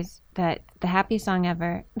plays, the happiest song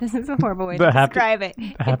ever? This is a horrible way to describe it.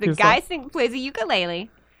 The guy plays a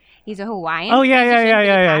ukulele. He's a Hawaiian. Oh,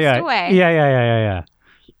 yeah. Away. Yeah.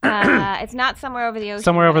 It's not Somewhere Over the Ocean.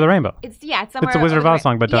 Somewhere Over the Rainbow. It's Somewhere It's a Wizard of Oz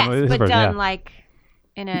song, but done, like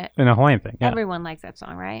in a Hawaiian thing. Yeah. Everyone likes that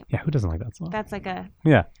song, right? Yeah, who doesn't like that song? That's like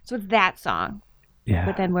yeah. So it's that song. Yeah.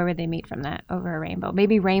 But then where would they meet from that? Over a rainbow.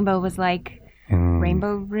 Maybe Rainbow was like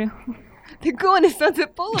Rainbow Room. They're going to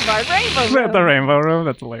Sunset Boulevard. Rainbow Room. The Rainbow Room.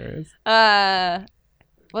 That's hilarious. Well,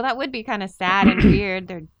 that would be kind of sad and weird.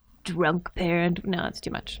 They're drunk parent. No, it's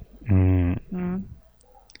too much.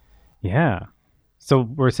 Yeah. So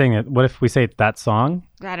we're saying that. What if we say that song?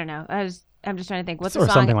 I don't know. I'm just trying to think. What's a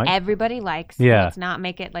song everybody likes? Yeah. Let's not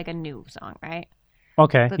make it like a new song, right?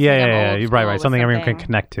 Okay. Yeah. You're right. Something everyone can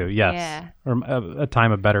connect to. Yes. Yeah. Or a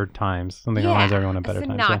time of better times. Something that reminds everyone of better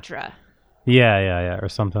times. Sinatra. Yeah. Or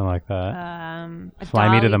something like that. Fly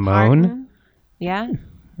Dolly Me to the Moon. Parton. Yeah.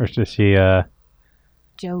 Or is she?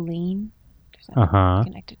 Jolene.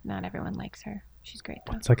 Connected. Not everyone likes her. She's great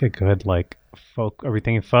though. It's like a good like folk. Are we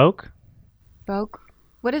thinking folk? Folk.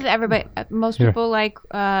 What is everybody? Most people like.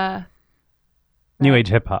 New age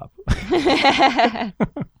hip hop.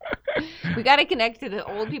 We got to connect to the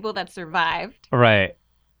old people that survived. Right.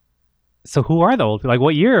 So who are the old people? Like,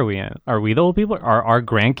 what year are we in? Are we the old people? Are our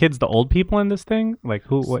grandkids the old people in this thing? Like,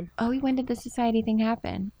 who? What? Oh, when did the society thing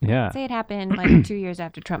happen? Yeah. Let's say it happened like 2 years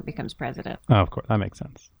after Trump becomes president. Oh, of course. That makes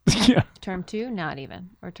sense. Yeah. Term 2? Not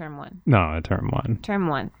even. Or term 1? No, term 1. Term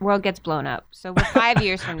 1. World gets blown up. So we're 5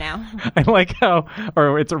 years from now. I like how,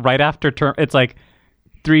 or it's right after term. It's like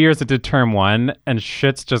 3 years into term 1 and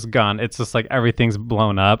shit's just gone. It's just like everything's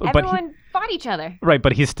blown up. Everyone fought each other. Right,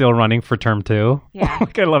 but he's still running for term 2. Yeah.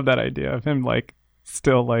 Like, I love that idea of him like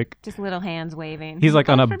still like just little hands waving. He's like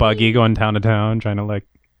on a buggy going town to town trying to like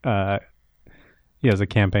he has a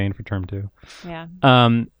campaign for term 2. Yeah.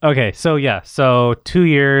 Okay, so 2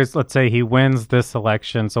 years, let's say he wins this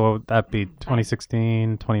election, so what would that be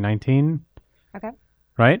 2016, 2019? Okay.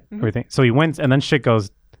 Right? Everything. So he wins and then shit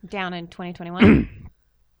goes down in 2021.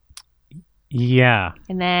 Yeah.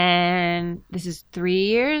 And then this is 3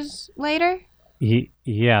 years later?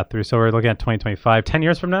 So we're looking at 2025, 10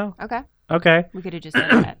 years from now? Okay. We could have just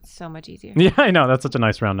said that. So much easier. Yeah, I know. That's such a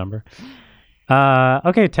nice round number.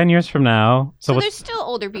 Okay, 10 years from now. So there's still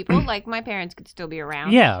older people. Like my parents could still be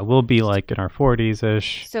around. Yeah, we'll be like in our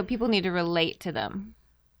 40s-ish. So people need to relate to them.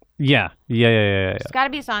 Yeah. It's got to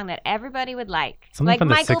be a song that everybody would like. Something like from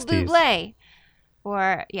the Michael 60s. Bublé.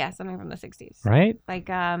 Or, something from the 60s. Right? Like,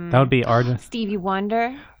 that would be Stevie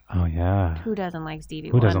Wonder. Oh, yeah. Who doesn't like Stevie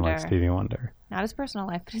Who Wonder? doesn't like Stevie Wonder? Not his personal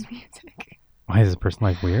life, but his music. Why is his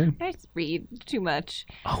personal life weird? I just read too much.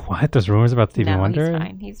 Oh, what? There's rumors about Stevie Wonder?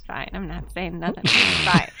 He's fine. I'm not saying nothing. He's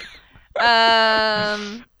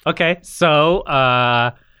fine. Okay, so,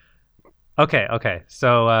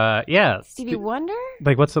 So, yeah. Stevie Wonder?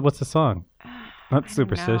 Like, what's the song? Not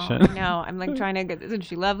Superstition. No, I'm like trying to get Isn't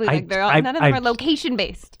She Lovely? Like none of them are location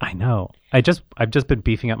based. I know. I've just been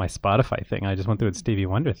beefing up my Spotify thing. I just went through a Stevie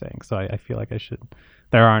Wonder thing, so I feel like I should.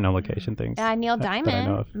 There are no location things. Neil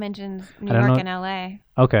Diamond mentions New York and L.A.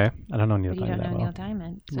 Okay, I don't know Neil Diamond. You don't know Neil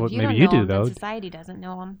Diamond. So well, if you maybe don't you know do him, though. then society doesn't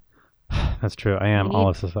know him. That's true. I am all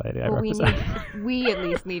of society. I represent. We at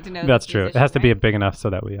least need to know. That's true. It has to be big enough so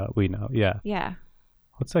that we know. Yeah. Yeah.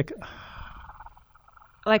 What's like.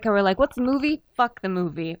 Like, we're like, what's the movie? Fuck the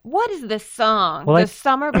movie. What is the song? Well, the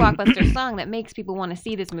summer blockbuster song that makes people want to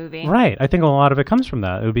see this movie. Right. I think a lot of it comes from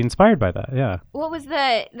that. It would be inspired by that. Yeah. What was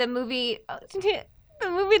the movie? The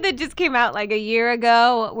movie that just came out like a year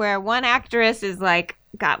ago where one actress is like,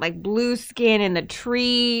 got like blue skin and the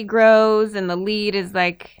tree grows and the lead is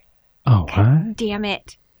like Oh, God what? damn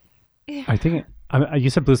it. I think you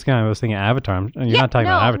said Blue Sky. I was thinking Avatar. You're not talking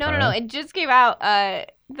about Avatar. No. It just came out.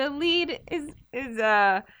 The lead is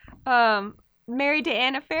married to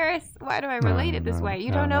Anna Faris. Why do I relate it this way?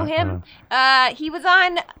 You don't know him? He was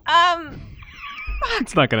on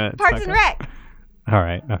It's not gonna. Parks and Rec. All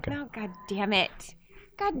right. Okay. Oh, God damn it.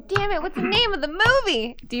 What's the name of the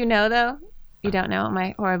movie? Do you know, though? You don't know? Am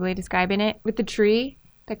I horribly describing it? With the tree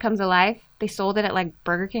that comes alive. They sold it at like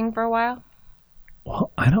Burger King for a while.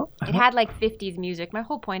 Well, I don't. It had like 50s music. My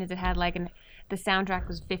whole point is it had like the soundtrack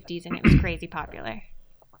was 50s and it was crazy popular.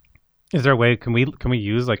 Is there a way? Can we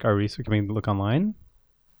use like our research? Can we look online?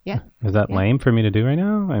 Yeah. Is that lame for me to do right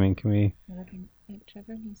now? I mean, can we? You're looking at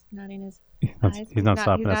Trevor. He's nodding his eyes. He's not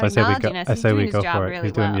stopping us. I say we go. I say we go for it. Really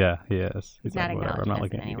he's doing. well. Yeah, he is. He's not like, whatever. I'm not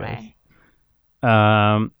looking at you guys.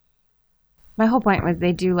 Anyway. My whole point was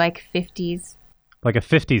they do like 50s. Like a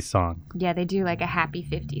 50s song. Yeah, they do like a happy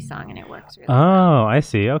 50s song and it works really well. I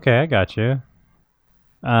see. Okay, I got you.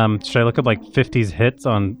 Should I look up like 50s hits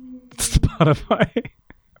on Spotify?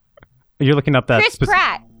 You're looking up that Chris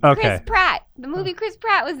Pratt. Okay. Chris Pratt. The movie Chris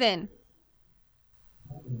Pratt was in.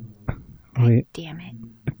 Wait. Damn it.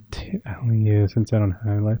 Only you since I don't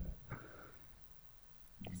have life.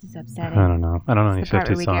 This is upsetting. I don't know any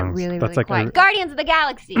 50 songs. Get really That's like quiet. Guardians of the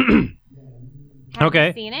Galaxy. Okay.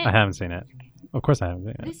 You seen it? I haven't seen it. Of course I haven't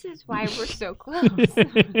seen it. This is why we're so close.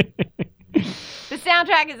 The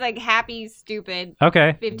soundtrack is like happy, stupid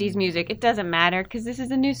 50s music. It doesn't matter because this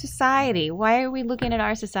is a new society. Why are we looking at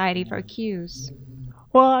our society for cues?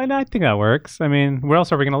 Well, I think that works. I mean, where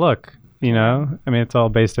else are we going to look? You know? I mean, it's all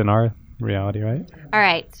based in our reality, right? All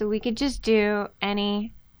right. So we could just do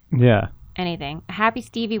anything. A happy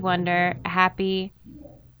Stevie Wonder, a happy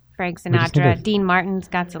Frank Sinatra. Dean Martin's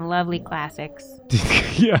got some lovely classics.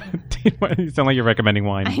 Yeah, Dean Martin. You sound like you're recommending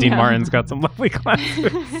wine. Dean Martin's got some lovely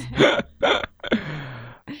classics.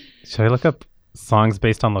 Should I look up songs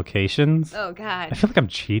based on locations? Oh, God. I feel like I'm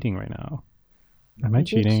cheating right now. Am I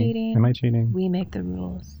cheating? Am I cheating? We make the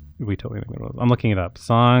rules. We totally make the rules. I'm looking it up.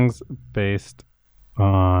 Songs based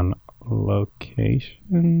on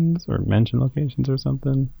locations or mention locations or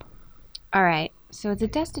something. All right. So it's a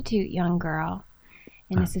destitute young girl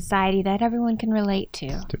in a society that everyone can relate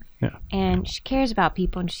to. Yeah. And she cares about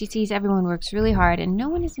people and she sees everyone works really hard and no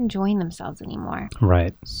one is enjoying themselves anymore.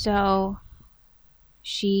 Right. So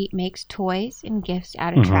she makes toys and gifts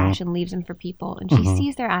out of trash and leaves them for people. And she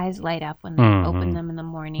sees their eyes light up when they open them in the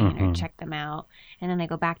morning or check them out. And then they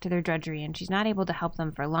go back to their drudgery and she's not able to help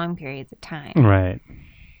them for long periods of time. Right.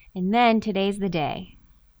 And then today's the day.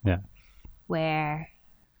 Yeah. Where...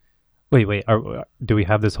 Wait. Do we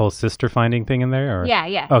have this whole sister finding thing in there? Or?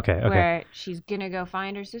 Yeah. Okay. Where she's going to go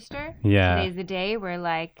find her sister. Yeah. Today's the day where,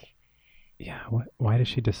 like... Yeah. Why does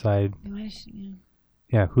she decide...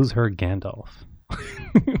 Yeah, who's her Gandalf?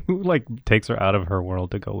 Who, like, takes her out of her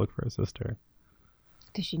world to go look for her sister?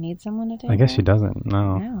 Does she need someone to take her? I guess she doesn't.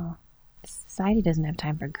 No. No. Society doesn't have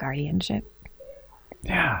time for guardianship.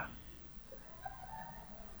 Yeah.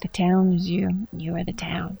 The town is you. You are the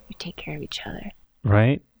town. You take care of each other.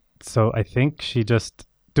 Right? So I think she just...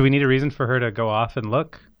 Do we need a reason for her to go off and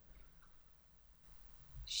look?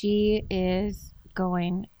 She is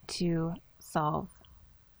going to solve...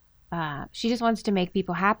 she just wants to make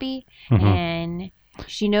people happy. And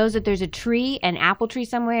she knows that there's a tree, an apple tree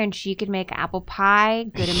somewhere, and she could make apple pie.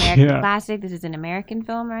 Good American classic. This is an American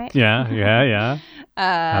film, right? Yeah.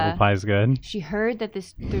 Apple pie's good. She heard that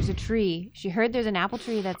there's a tree. She heard there's an apple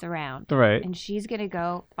tree that's around. Right. And she's going to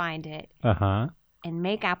go find it. And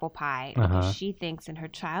make apple pie because she thinks in her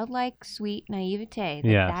childlike, sweet naivete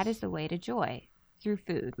that is the way to joy through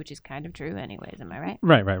food, which is kind of true anyways. Am I right?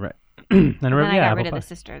 Right. And then I got rid of the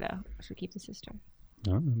sister, though. Should we keep the sister?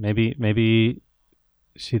 Maybe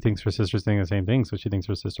she thinks her sister's doing the same thing, so she thinks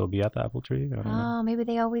her sister will be at the apple tree. I don't know. Maybe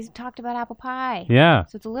they always talked about apple pie. Yeah.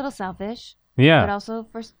 So it's a little selfish. Yeah. But also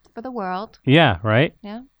for the world. Yeah, right?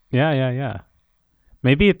 Yeah. Yeah.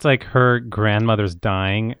 Maybe it's like her grandmother's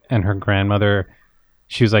dying and her grandmother...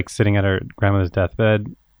 She was like sitting at her grandmother's deathbed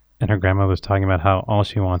and her grandmother was talking about how all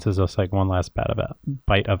she wants is just like one last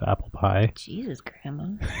bite of apple pie. Jesus,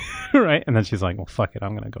 Grandma. Right? And then she's like, well, fuck it.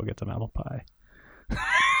 I'm going to go get some apple pie.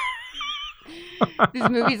 This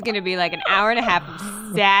movie's going to be like an hour and a half of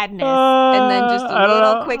sadness and then just a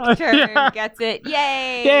little quick turn gets it.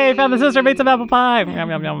 Yay! Yay, found the sister, made some apple pie. Yum,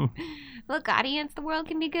 yum, yum. Look, audience, the world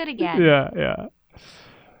can be good again. Yeah.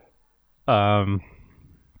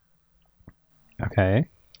 Okay.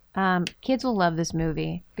 Kids will love this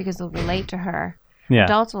movie because they'll relate to her. Yeah.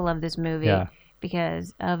 Adults will love this movie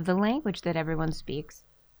because of the language that everyone speaks.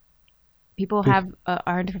 People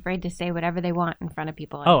aren't afraid to say whatever they want in front of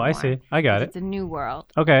people anymore. Oh, I see. I got it. It's a new world.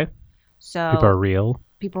 Okay. So people are real.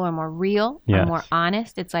 People are more real, yes. are more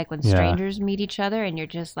honest. It's like when strangers meet each other and you're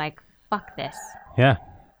just like, fuck this. Yeah.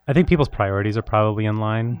 I think people's priorities are probably in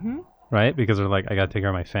line, right? Because they're like, I got to take care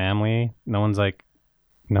of my family. No one's like,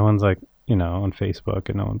 on Facebook,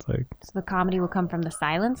 and no one's like. So the comedy will come from the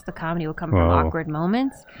silence. The comedy will come from awkward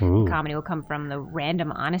moments. Ooh. The comedy will come from the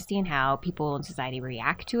random honesty and how people in society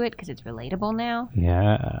react to it because it's relatable now.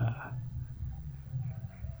 Yeah.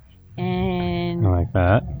 And I like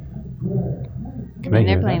that. And then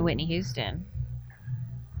they're playing Whitney Houston.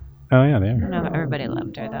 Oh, yeah, they are. No, everybody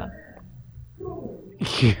loved her, though.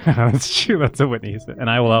 Yeah, that's true. That's a Whitney Houston. And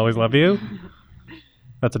I Will Always Love You.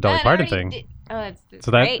 That's a Dolly Parton thing. It's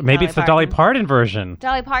so that great, maybe it's the Dolly Parton version.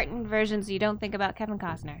 Dolly Parton version, so you don't think about Kevin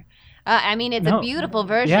Costner. I mean, it's a beautiful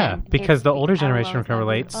version. Yeah, because the older generation can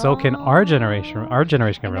relate. So can our generation. Our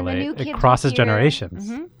generation can relate. It crosses generations.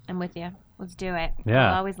 Mm-hmm. I'm with you. Let's do it.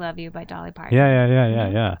 Yeah. I'll Always Love You by Dolly Parton.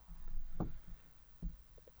 Yeah.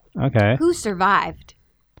 Okay. Who survived?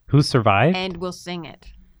 Who survived? And will sing it.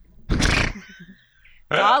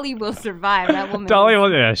 Dolly will survive. That woman. Dolly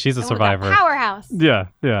will. Yeah, she's a survivor. A powerhouse. Yeah.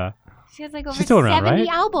 She has like over 70 around, right?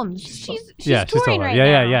 albums. She's she's touring still right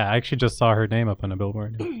now. Yeah. I actually just saw her name up on a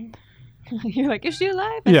billboard. You're like, is she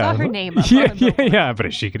alive? I saw her name up on a billboard. Yeah, but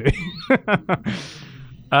is she could.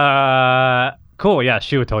 Cool. Yeah,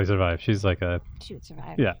 she would totally survive. She would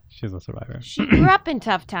survive. Yeah, she's a survivor. She grew up in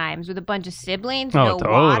tough times with a bunch of siblings, no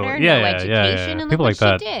water, no education, and people look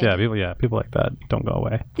like what that. she did. People like that don't go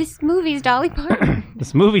away. This movie's Dolly Parton.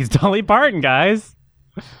 This movie's Dolly Parton, guys.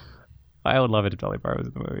 I would love it if Dolly Parton was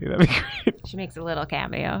in the movie. That'd be great. She makes a little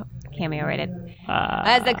cameo rated.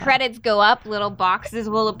 As the credits go up, little boxes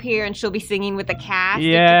will appear, and she'll be singing with the cast.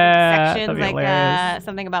 Yeah, sections like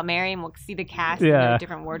something about Mary, and we'll see the cast in their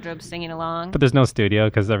different wardrobes singing along. But there's no studio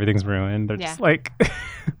because everything's ruined. They're just like,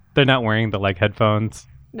 they're not wearing the like headphones.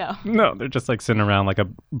 No, they're just like sitting around like a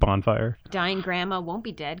bonfire. Dying grandma won't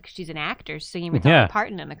be dead because she's an actor singing with Dolly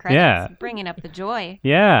Parton in the credits, bringing up the joy.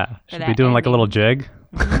 Yeah, she'll be doing like a little jig.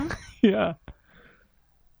 Mm-hmm. Yeah.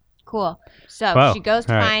 Cool. So she goes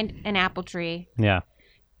to find an apple tree. Yeah.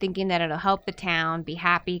 Thinking that it'll help the town be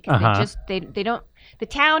happy because they don't. The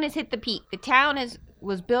town has hit the peak. The town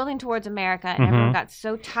was building towards America, and everyone got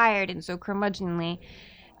so tired and so curmudgeonly.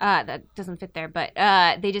 That doesn't fit there, but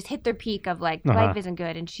they just hit their peak of like life isn't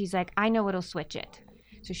good, and she's like, I know what'll switch it.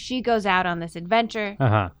 So she goes out on this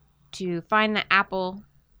adventure to find the apple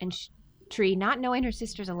and tree, not knowing her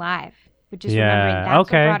sister's alive. But just remembering that's what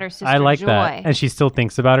brought her sister I like joy. that. And she still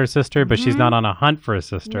thinks about her sister, but she's not on a hunt for a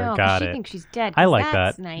sister. No, Got it. She thinks she's dead. I like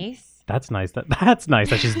that's that. Nice. That's nice. That's nice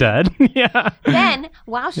that she's dead. Yeah. Then,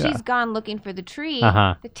 while she's gone looking for the tree,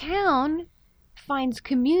 the town finds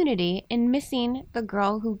community in missing the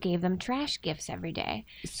girl who gave them trash gifts every day.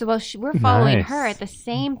 So while we're following her at the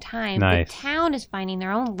same time, the town is finding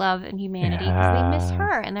their own love and humanity because they miss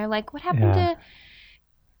her. And they're like, what happened to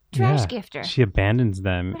trash gifter? She abandons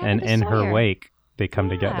them, and in her wake, they come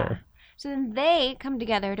together. So then they come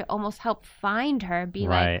together to almost help find her, be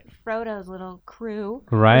like Frodo's little crew,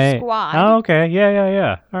 squad. Oh, okay.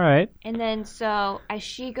 Yeah. All right. And then so as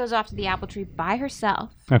she goes off to the apple tree by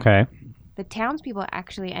herself, the townspeople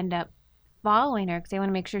actually end up following her because they want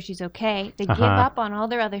to make sure she's okay. They give up on all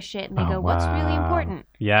their other shit and they go, what's really important?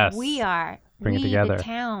 Yes. We are. Bring it together. The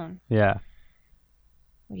town. Yeah.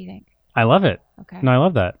 What do you think? I love it. Okay. No, I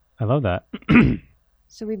love that.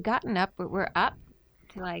 So we've gotten up, but we're up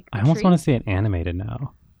to like. I almost want to see it animated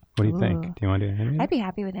now. What do you think? Do you want to do animated? I'd be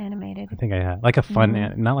happy with animated. I think I have like a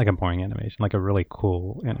fun, not like a boring animation, like a really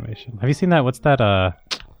cool animation. Have you seen that? What's that?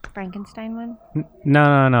 Frankenstein one?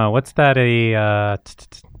 No. What's that?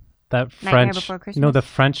 That French? Nightmare Before Christmas? No, the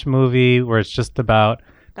French movie where it's just about.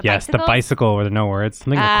 The bicycle where there are no words.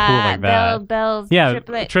 Something cool like that. Bells. Yeah,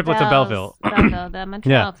 Triplets of Belleville. The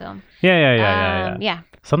Montreal film. Yeah.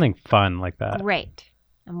 Something fun like that. Great.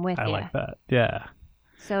 I'm with you. I like that. Yeah.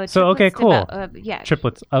 So okay, cool. Yeah.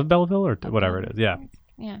 Triplets of Belleville or whatever it is. Yeah.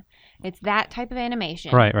 Yeah. It's that type of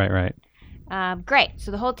animation. Right. Great.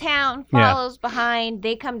 So the whole town follows behind.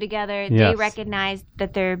 They come together. They recognize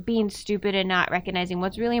that they're being stupid and not recognizing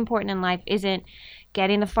what's really important in life isn't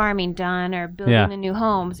getting the farming done or building the new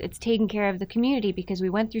homes. It's taking care of the community because we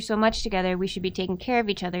went through so much together. We should be taking care of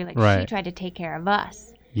each other like she tried to take care of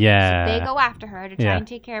us. Yeah. So they go after her to try and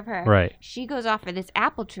take care of her. Right. She goes off for this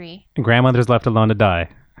apple tree. And grandmother's left alone to die.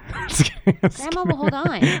 Grandma will hold on.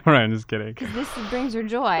 Right, I'm just kidding. Because this brings her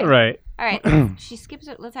joy. Right. All right. She skips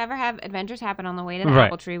it. Let's have adventures happen on the way to the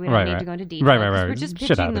apple tree. We don't need to go into detail. Right. We're just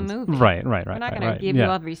pitching the movie. Right. We're not going to give you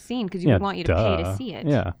every scene because we want you to pay to see it.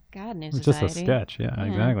 Yeah. God, New It's Society. just a sketch. Yeah,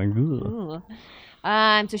 exactly. Ooh.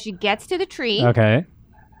 So she gets to the tree. Okay.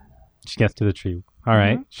 She gets to the tree. All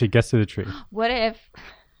right. She gets to the tree. What if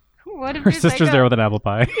her sister's there with an apple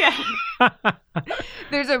pie? Yeah.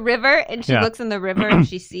 There's a river, and she looks in the river, and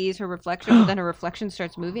she sees her reflection, but then her reflection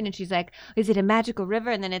starts moving, and she's like, is it a magical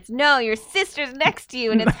river? And then it's, no, your sister's next to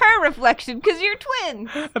you, and it's her reflection, because you're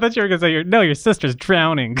twins. I thought you were going to say, your sister's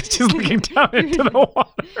drowning, because she's looking down into the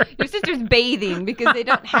water. Your sister's bathing, because they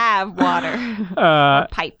don't have water or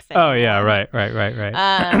pipes anymore. Oh, yeah, right.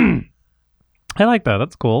 I like that.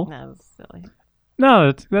 That's cool. That was silly.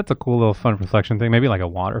 No, that's a cool little fun reflection thing. Maybe like a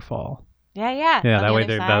waterfall. Yeah. Yeah, that way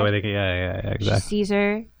they can. Yeah, exactly. She sees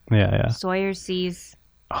her. Yeah. Sawyer sees.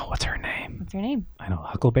 Oh, what's her name? What's her name? I know,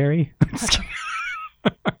 Huckleberry.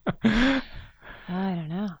 I don't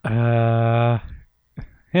know.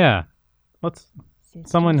 Yeah.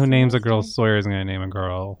 Someone who names a sister. girl Sawyer is going to name a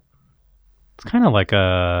girl. It's kind of like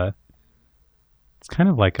a.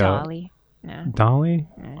 Dolly. No. Dolly,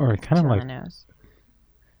 or kind of like. Nose.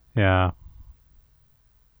 Yeah.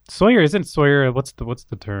 Sawyer isn't Sawyer. What's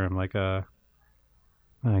the term? Like a.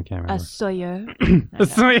 I can't remember. A Sawyer.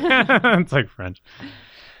 It's like French.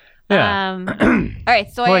 Yeah. All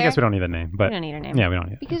right, Sawyer. Well, I guess we don't need a name, but we don't need a name. Yeah, we don't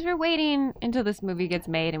need it. Because we're waiting until this movie gets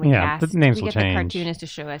made and we the names will get change. the cartoonist to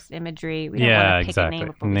show us imagery. We don't want to pick a name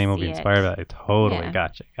before The name we will be see inspired by it. Totally. Yeah.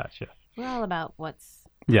 Gotcha. We're all about what's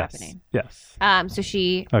Yes. happening. Yes. So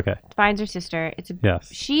she Okay. finds her sister.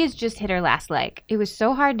 Yes. She has just hit her last leg. It was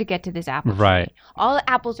so hard to get to this apple tree. Right. All the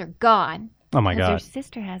apples are gone. Oh my Because her God.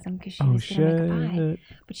 sister has them because she was going to make a pie.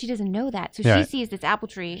 But she doesn't know that. So she sees this apple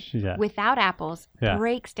tree without apples,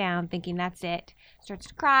 breaks down thinking that's it, starts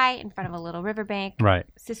to cry in front of a little riverbank. Right.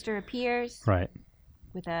 Sister appears Right.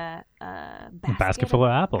 with a basket full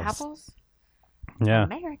of apples. Yeah.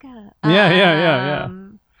 America. Yeah.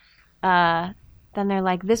 Then they're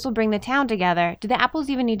like, this will bring the town together. Do the apples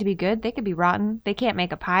even need to be good? They could be rotten. They can't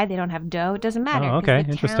make a pie. They don't have dough. It doesn't matter. Oh, okay. The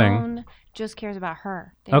Interesting. town just cares about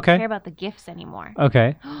her. They don't care about the gifts anymore.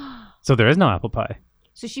 Okay. So there is no apple pie.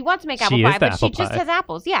 So she wants to make She apple is pie, the but she apple just pie. has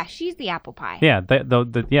apples. Yeah, she's the apple pie. Yeah.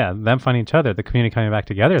 Them finding each other. The community coming back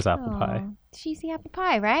together is apple pie. She's the apple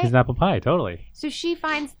pie, right? She's an apple pie. Totally. So she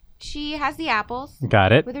has the apples.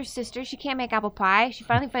 Got it. With her sister. She can't make apple pie. She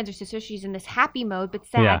finally finds her sister. She's in this happy mode, but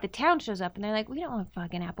sad. Yeah. The town shows up, and they're like, we don't want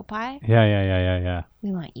fucking apple pie. Yeah.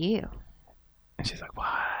 We want you. And she's like, what?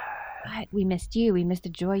 But we missed you. We missed the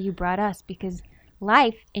joy you brought us because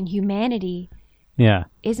life and humanity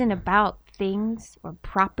isn't about things or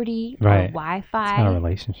property or Wi-Fi. It's about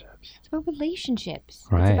relationships. It's about relationships.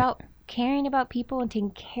 Right. It's about caring about people and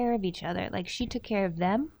taking care of each other. Like she took care of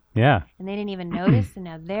them. Yeah. And they didn't even notice, and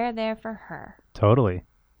now they're there for her. Totally.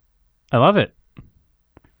 I love it.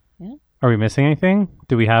 Yeah. Are we missing anything?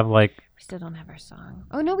 Do we have like... We still don't have our song.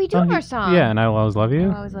 Oh, no, we do have our song. Yeah, and I Will Always Love You.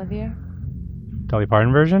 I'll always love you. Dolly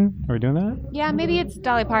Parton version? Are we doing that? Yeah, maybe it's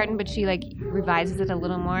Dolly Parton, but she like revises it a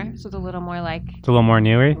little more. So it's a little more like... It's a little more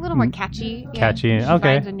newy? A little more catchy. Yeah. Catchy, She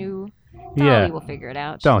okay. finds a new... Dolly will figure it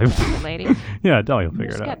out. She's Dolly. a good lady. Yeah, Dolly will figure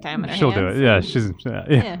it She's out. got time in her She'll hands. do it. Yeah, she's...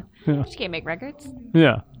 Yeah. She can't make records.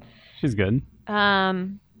 Yeah. She's good.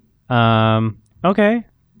 Okay.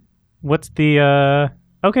 What's the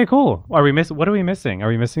okay, cool. What are we missing? Are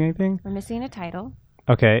we missing anything? We're missing a title.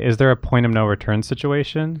 Okay. Is there a point of no return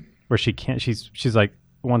situation where she can't she's like,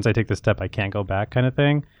 once I take this step I can't go back kind of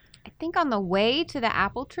thing? I think on the way to the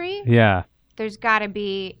apple tree, Yeah. there's gotta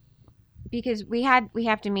be, because we have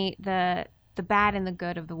to meet the bad and the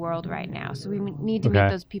good of the world right now. So we need to meet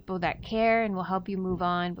those people that care and will help you move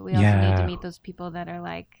on, but we also need to meet those people that are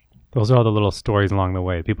like, those are all the little stories along the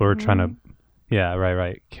way. People are trying to,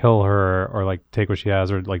 right, kill her or like take what she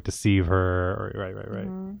has or like deceive her or right.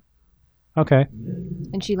 Mm-hmm. Okay.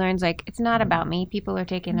 And she learns like, it's not about me. People are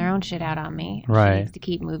taking their own shit out on me. Right. She needs to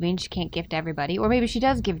keep moving. She can't gift everybody. Or maybe she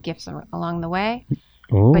does give gifts along the way,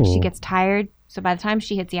 Ooh. but she gets tired. So by the time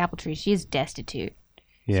she hits the apple tree, she is destitute.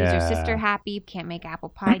 Yeah. Sees her sister happy, can't make apple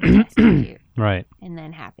pie, destitute. Right. And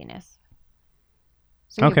then happiness.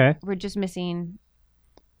 So okay. We're just missing...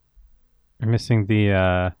 We're missing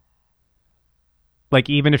the, like,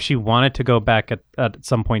 even if she wanted to go back at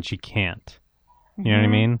some point, she can't. You know what I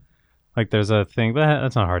mean? Like, there's a thing, but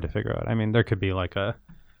that's not hard to figure out. I mean, there could be like a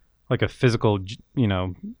physical,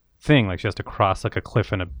 thing. Like she has to cross like a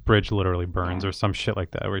cliff and a bridge literally burns or some shit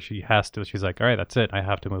like that where she has to. She's like, all right, that's it. I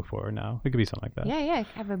have to move forward now. It could be something like that. Yeah.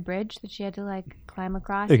 Have a bridge that she had to like climb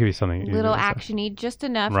across. It could be something. Little actiony, just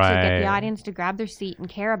enough to get the audience to grab their seat and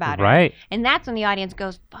care about her. Right. And that's when the audience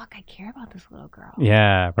goes, fuck, I care about this little girl.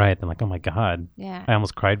 Yeah, right. They're like, oh my God. Yeah. I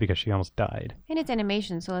almost cried because she almost died. And it's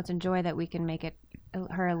animation, so let's enjoy that we can make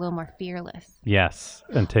her a little more fearless. Yes.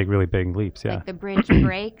 And take really big leaps. Yeah. Like the bridge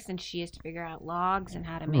breaks and she has to figure out logs and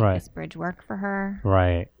how to make this bridge work for her.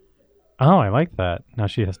 Right. Oh, I like that. Now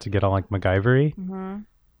she has to get all like MacGyver-y. Mm-hmm.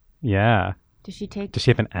 Yeah. Does she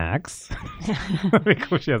have an axe?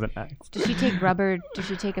 She has an axe. Does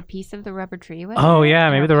she take a piece of the rubber tree with her? Oh, yeah.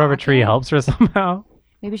 Maybe the rubber tree helps her somehow.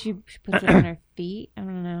 Maybe she puts it on her feet. I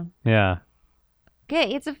don't know. Yeah.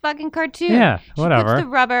 Okay, it's a fucking cartoon. Yeah,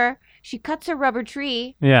 whatever. She cuts her rubber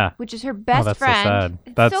tree. Yeah. Which is her best that's friend. So sad.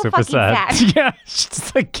 It's that's so super sad. Yeah. She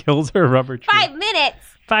just like kills her rubber tree. 5 minutes.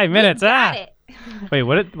 5 minutes. Got it. Wait,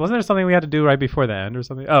 wasn't there something we had to do right before the end or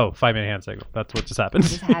something? Oh, 5-minute hand signal. That's what just happened.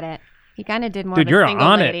 He just had it. He kind of did more Dude, of a you're single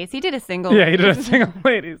on ladies. it. He did a single. Yeah, he did a single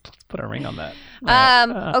ladies. Let's put a ring on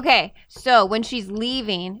that. Okay, so when she's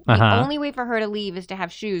leaving, the only way for her to leave is to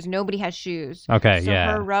have shoes. Nobody has shoes. Okay, so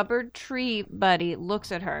yeah. her rubber tree buddy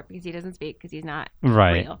looks at her because he doesn't speak because he's not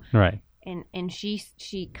real. Right. And she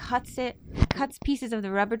cuts pieces of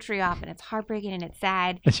the rubber tree off, and it's heartbreaking and it's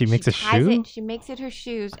sad. And she makes a shoe? She makes it her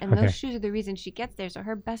shoes, and those shoes are the reason she gets there. So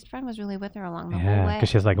her best friend was really with her along the whole way. Yeah, because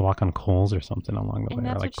she has like walk on coals or something along the way,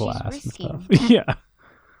 or like what glass she's and stuff. Yeah.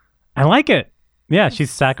 I like it. Yeah, she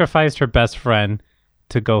sacrificed her best friend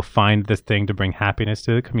to go find this thing to bring happiness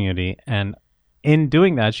to the community. And in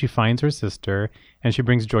doing that, she finds her sister and she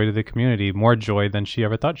brings joy to the community, more joy than she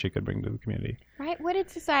ever thought she could bring to the community. Right? What did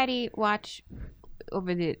society watch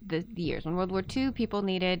over the years? When World War II, people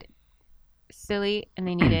needed silly and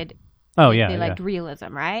they needed they liked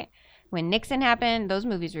realism, right? When Nixon happened, those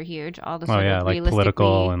movies were huge. All the sort of like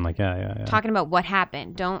political and like talking about what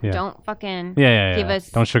happened. Don't fucking give us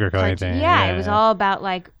don't sugarcoat anything. It was all about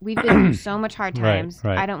like we've been through so much hard times.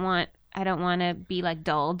 Right. I don't want to be like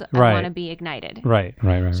dulled. I want to be ignited. Right.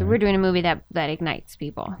 So we're doing a movie that ignites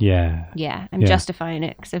people. Yeah. Yeah. I'm justifying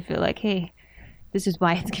it because I feel like, hey, this is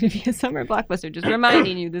why it's going to be a summer blockbuster. Just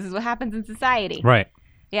reminding you, this is what happens in society. Right.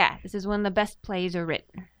 Yeah. This is when the best plays are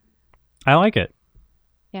written. I like it.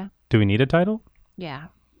 Yeah. Do we need a title? Yeah.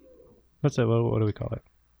 What's it? What do we call it?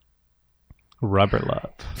 Rubber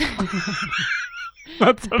Love.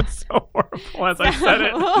 That sounds so horrible as I said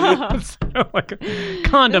it. It sounded like a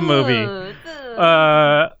condom movie.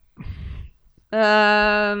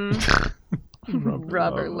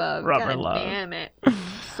 Rubber Love. Rubber God Love. Damn it.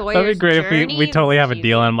 Sawyer's That'd be great Journey? if we totally have a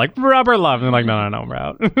deal and I'm like, Rubber Love. And they're like, no, we're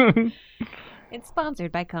out. It's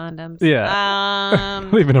sponsored by condoms. Yeah.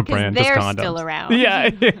 Leaving a brand, just condoms. They're still around. Yeah,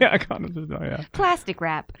 condoms are still, yeah. Plastic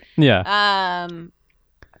wrap. Yeah.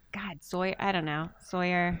 God, Sawyer. I don't know.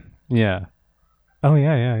 Sawyer. Yeah. Oh,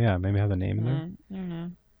 yeah. Maybe have the name in there. I don't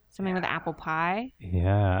know. Something with apple pie.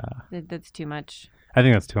 Yeah. That's too much. I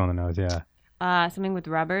think that's too on the nose, yeah. Something with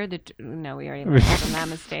rubber. No, we already learned from that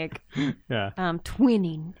mistake. Yeah.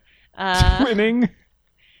 Twinning. Twinning?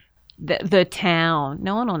 The Town.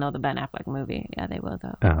 No one will know the Ben Affleck movie. Yeah, they will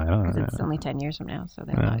though. Oh, I don't know. Because it's only 10 years from now, so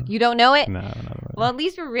they will. You don't know it? No, I don't know. Well, at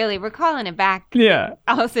least we're calling it back. Yeah.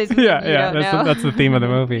 I'll say something you don't know. That's the theme of the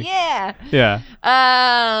movie. Yeah. Yeah.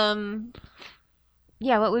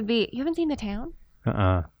 Yeah, what would be... You haven't seen The Town?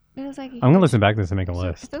 It was like... I'm going to listen back to this and make a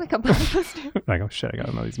list. It's like a blockbuster. Like, oh shit, I got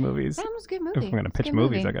to know these movies. That was a good movie. If we're going to pitch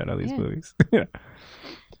movies, I got to know these movies. Yeah.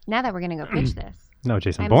 Now that we're going to go pitch this. No,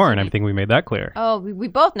 Jason Bourne. I think we made that clear. Oh, we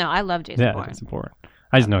both know. I love Jason Bourne. Yeah, Jason Bourne.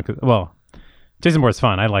 I just know because, Jason Bourne's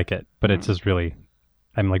fun. I like it. But it's just really...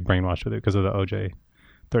 I'm like brainwashed with it because of the OJ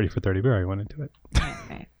 30 for 30 beer. I went into it.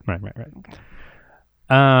 Okay. Right.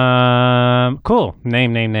 Okay. Cool.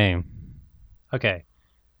 Name. Okay.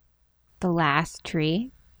 The Last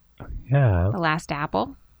Tree. Yeah. The Last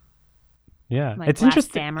Apple. Yeah. Like it's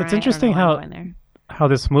interesting. It's interesting how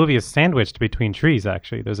this movie is sandwiched between trees.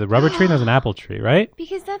 Actually, there's a rubber tree and there's an apple tree, right?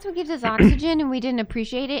 Because that's what gives us oxygen, and we didn't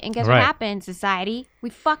appreciate it. And guess what happened, society?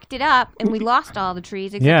 We fucked it up, and we lost all the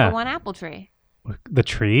trees except for one apple tree. The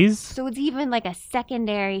trees? So it's even like a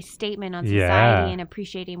secondary statement on society and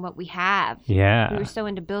appreciating what we have. Yeah. We were so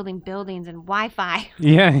into building buildings and Wi-Fi.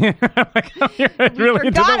 Yeah. Like, you're really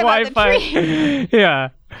into the Wi-Fi. Yeah.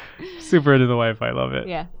 Super into the Wi-Fi. Love it.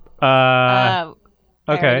 Yeah. Okay. I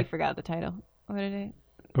already forgot the title. What did I...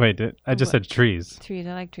 Wait, I just said trees. Trees.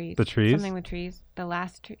 I like trees. The trees? Something with trees. The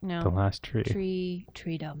last tree. No. The last tree.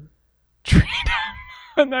 Treedom.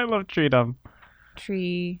 And I love treedom.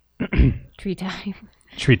 Tree time.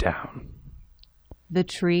 Tree down. the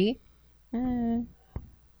tree.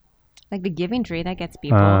 Like the giving tree, that gets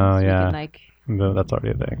people. Oh, so yeah. You can, like, That's already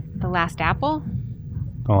a thing. the last apple.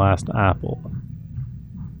 The last apple.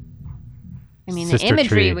 I mean, Sister the imagery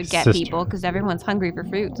tree. would get people because everyone's hungry for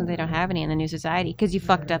fruit since they don't have any in the new society because you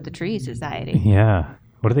fucked up the tree society. Yeah.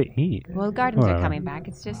 What do they eat? Well, gardens Whatever. are coming back.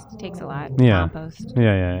 It takes a lot. Yeah. Compost.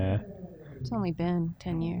 Yeah. It's only been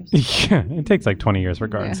 10 years. Yeah, it takes like 20 years for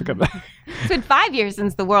gardens to come back. It's been 5 years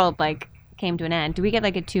since the world came to an end. Do we get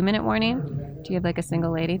like a 2-minute warning? Do you have like a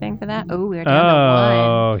single lady thing for that? Oh, we're down to one.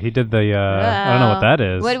 Oh, he did the, I don't know what that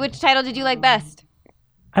is. Which title did you like best?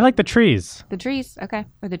 I like the trees. The trees, okay.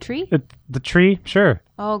 Or the tree? The tree, sure.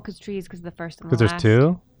 Oh, because the first and the Because there's last.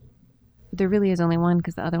 two? There really is only one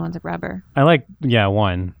because the other one's a rubber. I like,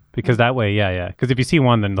 one. Because that way, Because if you see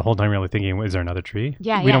one, then the whole time you're really thinking, is there another tree?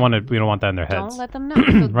 Yeah, We don't want that in their heads. Don't let them know.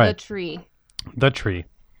 So Right. The tree. The tree.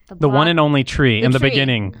 The one and only tree in the tree.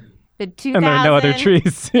 beginning. The And there are no other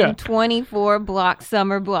trees. Yeah. 24 block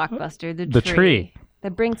summer blockbuster. The tree.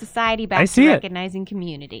 That brings society I back see to it. recognizing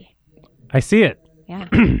community. I see it. Yeah.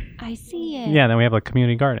 I see it. Yeah, then we have like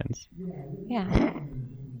community gardens. Yeah.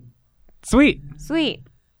 Sweet. Sweet.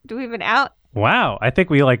 Do we have an out? Wow. I think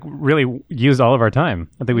we like really used all of our time.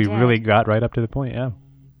 I think we did. really got right up to the point. Yeah.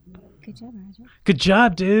 Good job, Roger. Good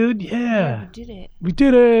job, dude. Yeah. We did it. We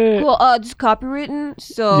did it. Cool. Just copywritten.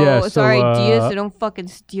 So, Yeah, it's our so, idea, so don't fucking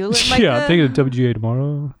steal it. Yeah, I'll take it to WGA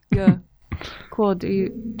tomorrow. Yeah. Cool.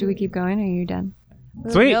 Do we keep going or are you done?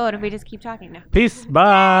 Sweet. No, if we just keep talking now. Peace.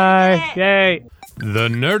 Bye. Yay. The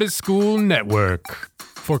Nerdist School Network.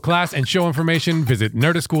 For class and show information, visit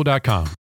nerdistschool.com.